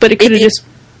books, but it could have just.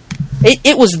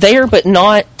 It was there, but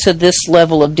not to this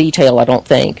level of detail, I don't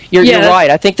think. You're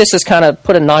right. I think this has kind of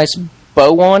put a nice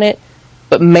bow on it.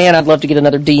 But man, I'd love to get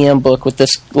another DM book with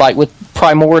this, like with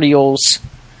Primordials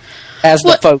as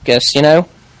the focus, you know?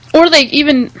 Or like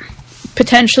even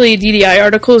potentially DDI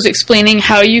articles explaining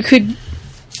how you could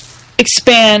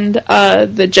expand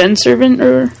the Gen Servant,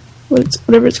 or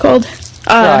whatever it's called.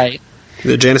 Right.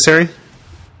 The Janissary?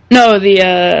 No,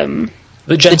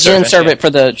 the Gen Servant for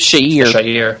the Sha'ir.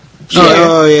 Sha'ir.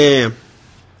 Oh, yeah.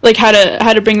 Like how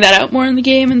to bring that out more in the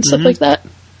game and stuff like that.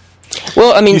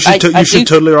 Well, I mean, you should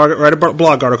totally write a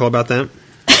blog article about that.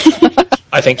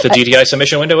 I think the DDI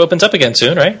submission window opens up again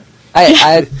soon, right?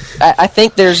 I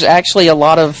think there's actually a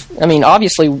lot of. I mean,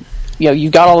 obviously, you know, you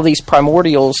got all of these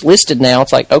Primordials listed now.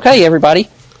 It's like, okay, everybody,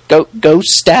 go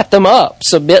stat them up,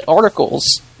 submit articles.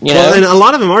 You know, and a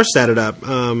lot of them are statted up.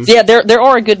 Yeah, there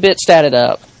are a good bit statted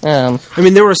up. I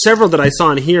mean, there were several that I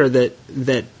saw in here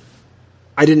that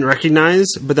I didn't recognize,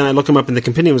 but then I looked them up in the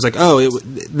compendium. It was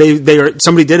like,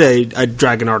 somebody did a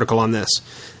Dragon article on this.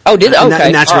 Oh, did okay?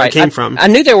 And that's where it came from. I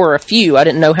knew there were a few. I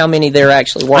didn't know how many there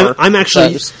actually were. I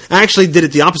actually did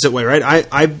it the opposite way, right?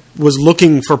 I was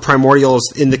looking for Primordials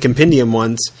in the compendium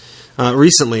once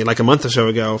recently, like a month or so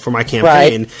ago, for my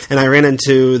campaign, and I ran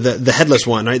into the headless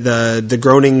one, right? The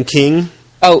Groaning King.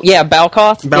 Oh yeah,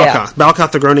 Balkoth.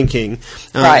 Balkoth the Groaning King.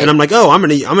 And I'm like, I'm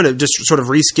gonna just sort of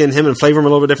reskin him and flavor him a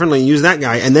little bit differently and use that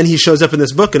guy. And then he shows up in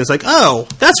this book, and it's like, oh,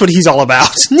 that's what he's all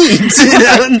about.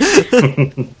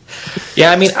 Neat.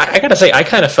 Yeah, I mean, I gotta say, I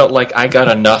kind of felt like I got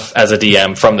enough as a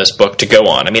DM from this book to go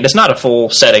on. I mean, it's not a full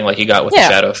setting like you got with the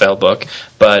Shadowfell book,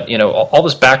 but, you know, all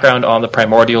this background on the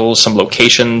Primordials, some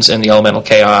locations in the Elemental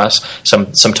Chaos,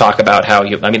 some talk about how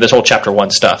this whole Chapter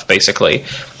 1 stuff, basically.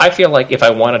 I feel like if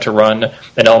I wanted to run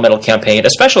an Elemental campaign,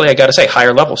 especially, I gotta say,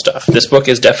 higher level stuff, this book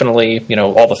is definitely, you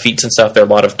know, all the feats and stuff, there are a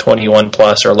lot of 21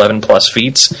 plus or 11 plus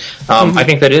feats. I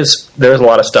think there's a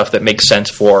lot of stuff that makes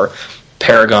sense for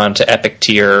Paragon to epic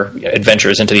tier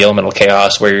adventures into the Elemental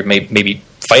Chaos, where you're maybe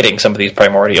fighting some of these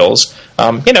Primordials.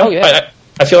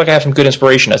 I feel like I have some good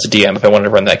inspiration as a DM if I wanted to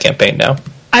run that campaign now.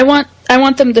 I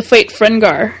want them to fight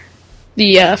Frengar,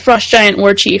 the Frost Giant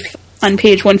War Chief, on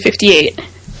page 158.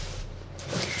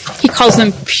 He calls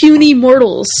them puny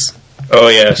mortals. Oh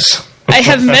yes. I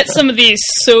have met some of these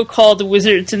so-called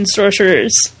wizards and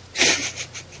sorcerers.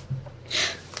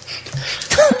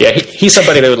 Yeah, he's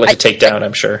somebody they would like to take down,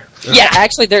 I'm sure. Yeah,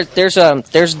 actually,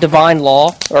 there's divine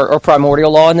law or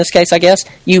primordial law in this case. I guess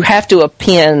you have to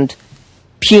append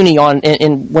puny on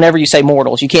in whenever you say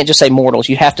mortals. You can't just say mortals.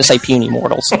 You have to say puny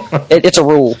mortals. It's a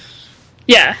rule.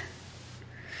 Yeah.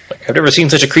 I've never seen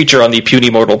such a creature on the puny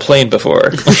mortal plane before.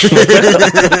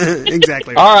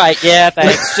 Exactly. All right, yeah,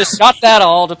 thanks. Just got that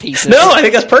all to pieces. No, I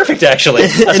think that's perfect, actually.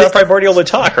 That's how Primordial would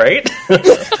talk, right? I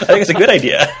think it's a good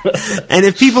idea. And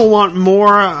if people want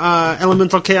more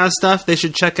Elemental Chaos stuff, they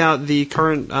should check out the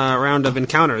current round of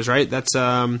encounters, right? That's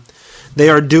they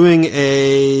are doing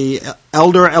a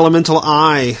Elder Elemental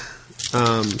Eye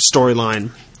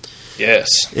storyline.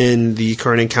 Yes. In the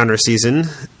current encounter season.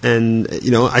 And, you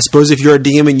know, I suppose if you're a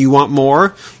DM and you want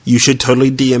more, you should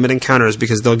totally DM at encounters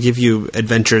because they'll give you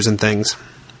adventures and things.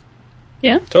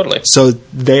 Yeah. Totally. So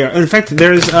they are, in fact,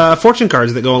 there's fortune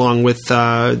cards that go along with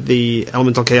the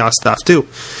Elemental Chaos stuff, too.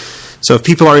 So if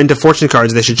people are into fortune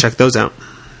cards, they should check those out.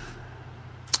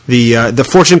 The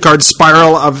fortune card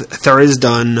Spiral of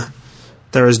Tharizdun,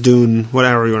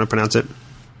 whatever you want to pronounce it.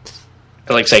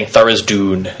 I like saying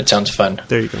Tharizdun. It sounds fun.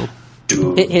 There you go.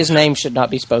 His name should not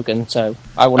be spoken, so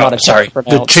I will not attempt to The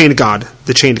pronounce. Chained God.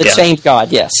 The Chained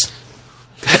God, yes.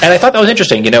 And I thought that was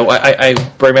interesting. You know, I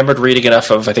remembered reading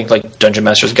enough of, I think, like Dungeon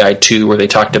Master's Guide 2, where they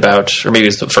talked about, or maybe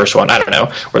it's the first one, I don't know,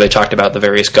 where they talked about the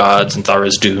various gods and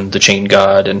Tharizdun, the Chained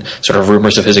God, and sort of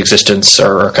rumors of his existence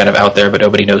are kind of out there, but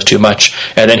nobody knows too much.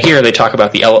 And then here they talk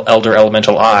about the Elder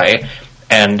Elemental Eye,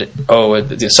 and,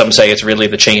 some say it's really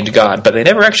the Chained God, but they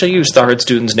never actually use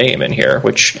Tharizdun's name in here,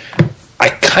 which I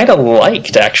kind of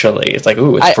liked, actually. It's like,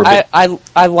 ooh, it's forbidden.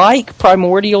 I like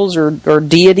primordials or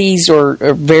deities or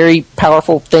very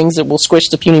powerful things that will squish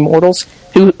the puny mortals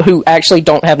who actually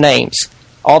don't have names.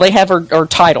 All they have are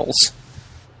titles.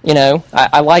 You know,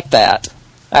 I like that.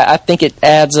 I think it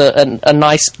adds a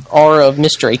nice aura of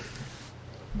mystery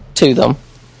to them.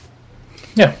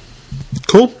 Yeah.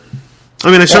 Cool.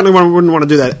 I mean, I certainly wouldn't want to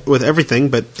do that with everything,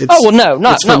 but it's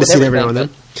not it's fun to see it every now and then.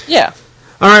 Yeah.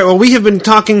 All right, well, we have been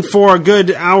talking for a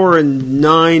good hour and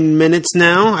 9 minutes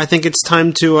now. I think it's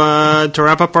time to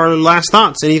wrap up our last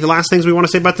thoughts. Any last things we want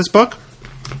to say about this book?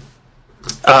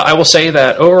 I will say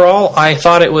that overall, I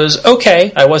thought it was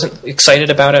okay. I wasn't excited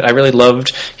about it. I really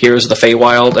loved Heroes of the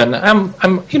Feywild, and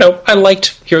I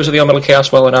liked Heroes of the Elemental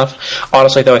Chaos well enough.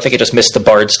 Honestly, though, I think it just missed the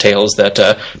Bard's Tales that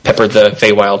peppered the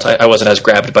Feywild. I wasn't as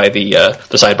grabbed by the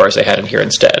sidebars they had in here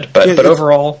instead. But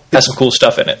overall, has some cool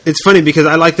stuff in it. It's funny because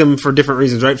I like them for different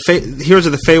reasons, right? Heroes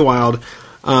of the Feywild,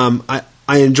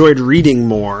 I enjoyed reading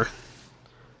more,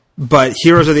 but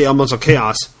Heroes of the Elemental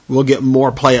Chaos will get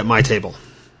more play at my table.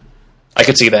 I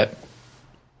could see that.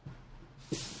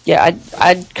 Yeah,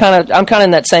 I'm kind of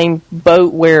in that same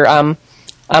boat where I'm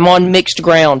on mixed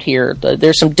ground here.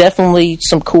 There's definitely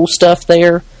some cool stuff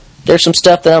there. There's some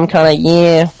stuff that I'm kind of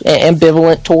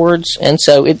ambivalent towards, and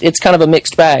so it's kind of a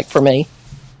mixed bag for me,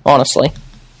 honestly.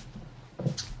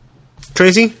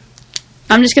 Tracy?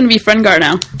 I'm just going to be Frengar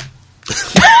now.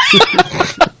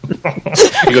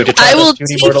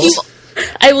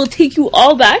 I will take you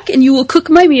all back, and you will cook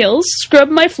my meals, scrub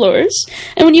my floors,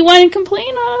 and when you whine and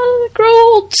complain, I'll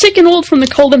grow sick and old from the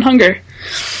cold and hunger.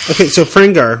 Okay, so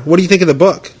Frengar, what do you think of the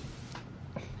book?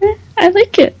 I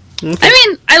like it. Okay. I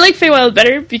mean, I like Feywild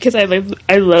better because I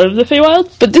love the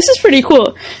Feywild, but this is pretty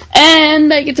cool.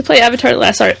 And I get to play Avatar: The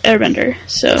Last Airbender,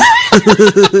 so...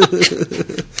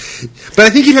 But I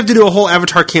think you'd have to do a whole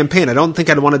Avatar campaign. I don't think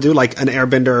I'd want to do, like, an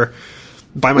Airbender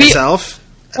by myself.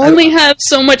 We only have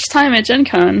so much time at Gen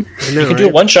Con. I know, you can do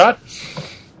a one-shot.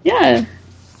 Yeah.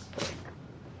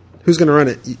 Who's going to run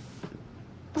it?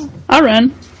 I'll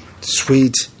run.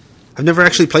 Sweet. I've never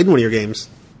actually played one of your games.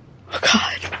 Oh,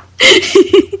 God.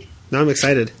 Now I'm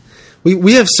excited.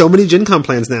 We have so many Gen Con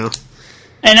plans now.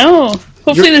 I know.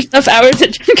 Hopefully there's enough hours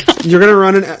at Gen Con. You're going to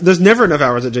run there's never enough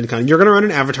hours at Gen Con. You're going to run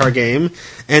an Avatar game,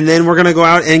 and then we're going to go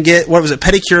out and get,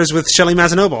 pedicures with Shelly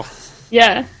Mazanoble.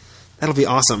 Yeah. That'll be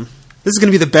awesome. This is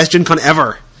going to be the best Gen Con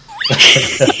ever.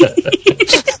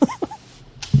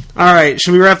 All right,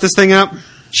 should we wrap this thing up?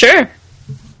 Sure.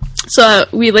 So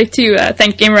we'd like to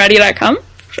thank Gamerati.com,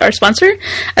 our sponsor,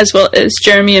 as well as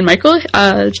Jeremy and Michael.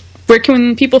 Where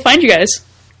can people find you guys?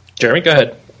 Jeremy, go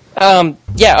ahead.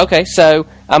 Yeah, okay. So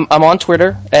I'm on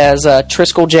Twitter as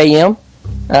TriscollJM.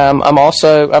 I'm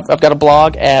also I've got a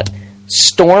blog at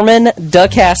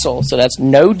Stormandacastle. So that's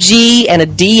no G and a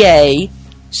DA.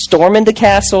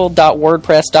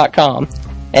 Stormandacastle.wordpress.com.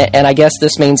 And I guess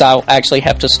this means I'll actually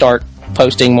have to start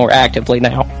posting more actively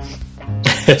now.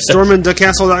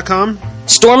 Stormandacastle.com?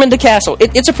 Stormandacastle.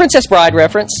 It's a Princess Bride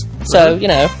reference, so,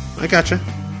 I gotcha.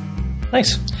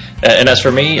 Nice. And as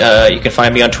for me, you can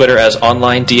find me on Twitter as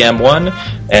OnlineDM1,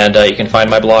 and you can find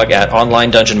my blog at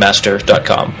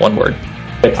OnlineDungeonMaster.com. One word.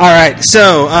 All right,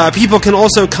 so people can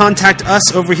also contact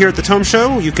us over here at The Tome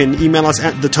Show. You can email us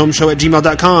at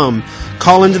thetomeshow@gmail.com.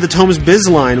 Call into the Tomes Biz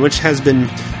line, which has been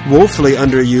woefully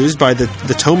underused by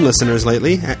the Tome listeners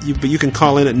lately. But you can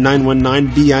call in at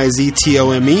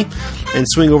 919-BIZTOME and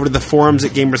swing over to the forums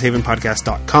at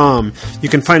gamershavenpodcast.com. You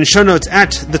can find show notes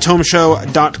at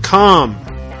thetomeshow.com.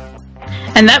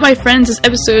 And that, my friends, is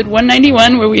episode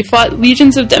 191, where we fought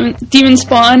legions of demon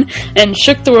spawn and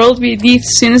shook the world beneath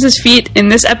Sunus' feet in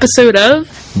this episode of...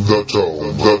 The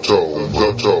Tome, The Tome,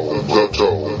 The Tome, The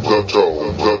Tome, The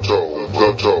Tome, The Tome,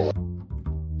 The Tome.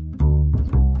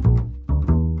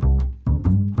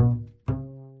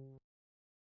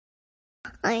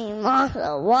 I'm off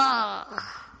the wall.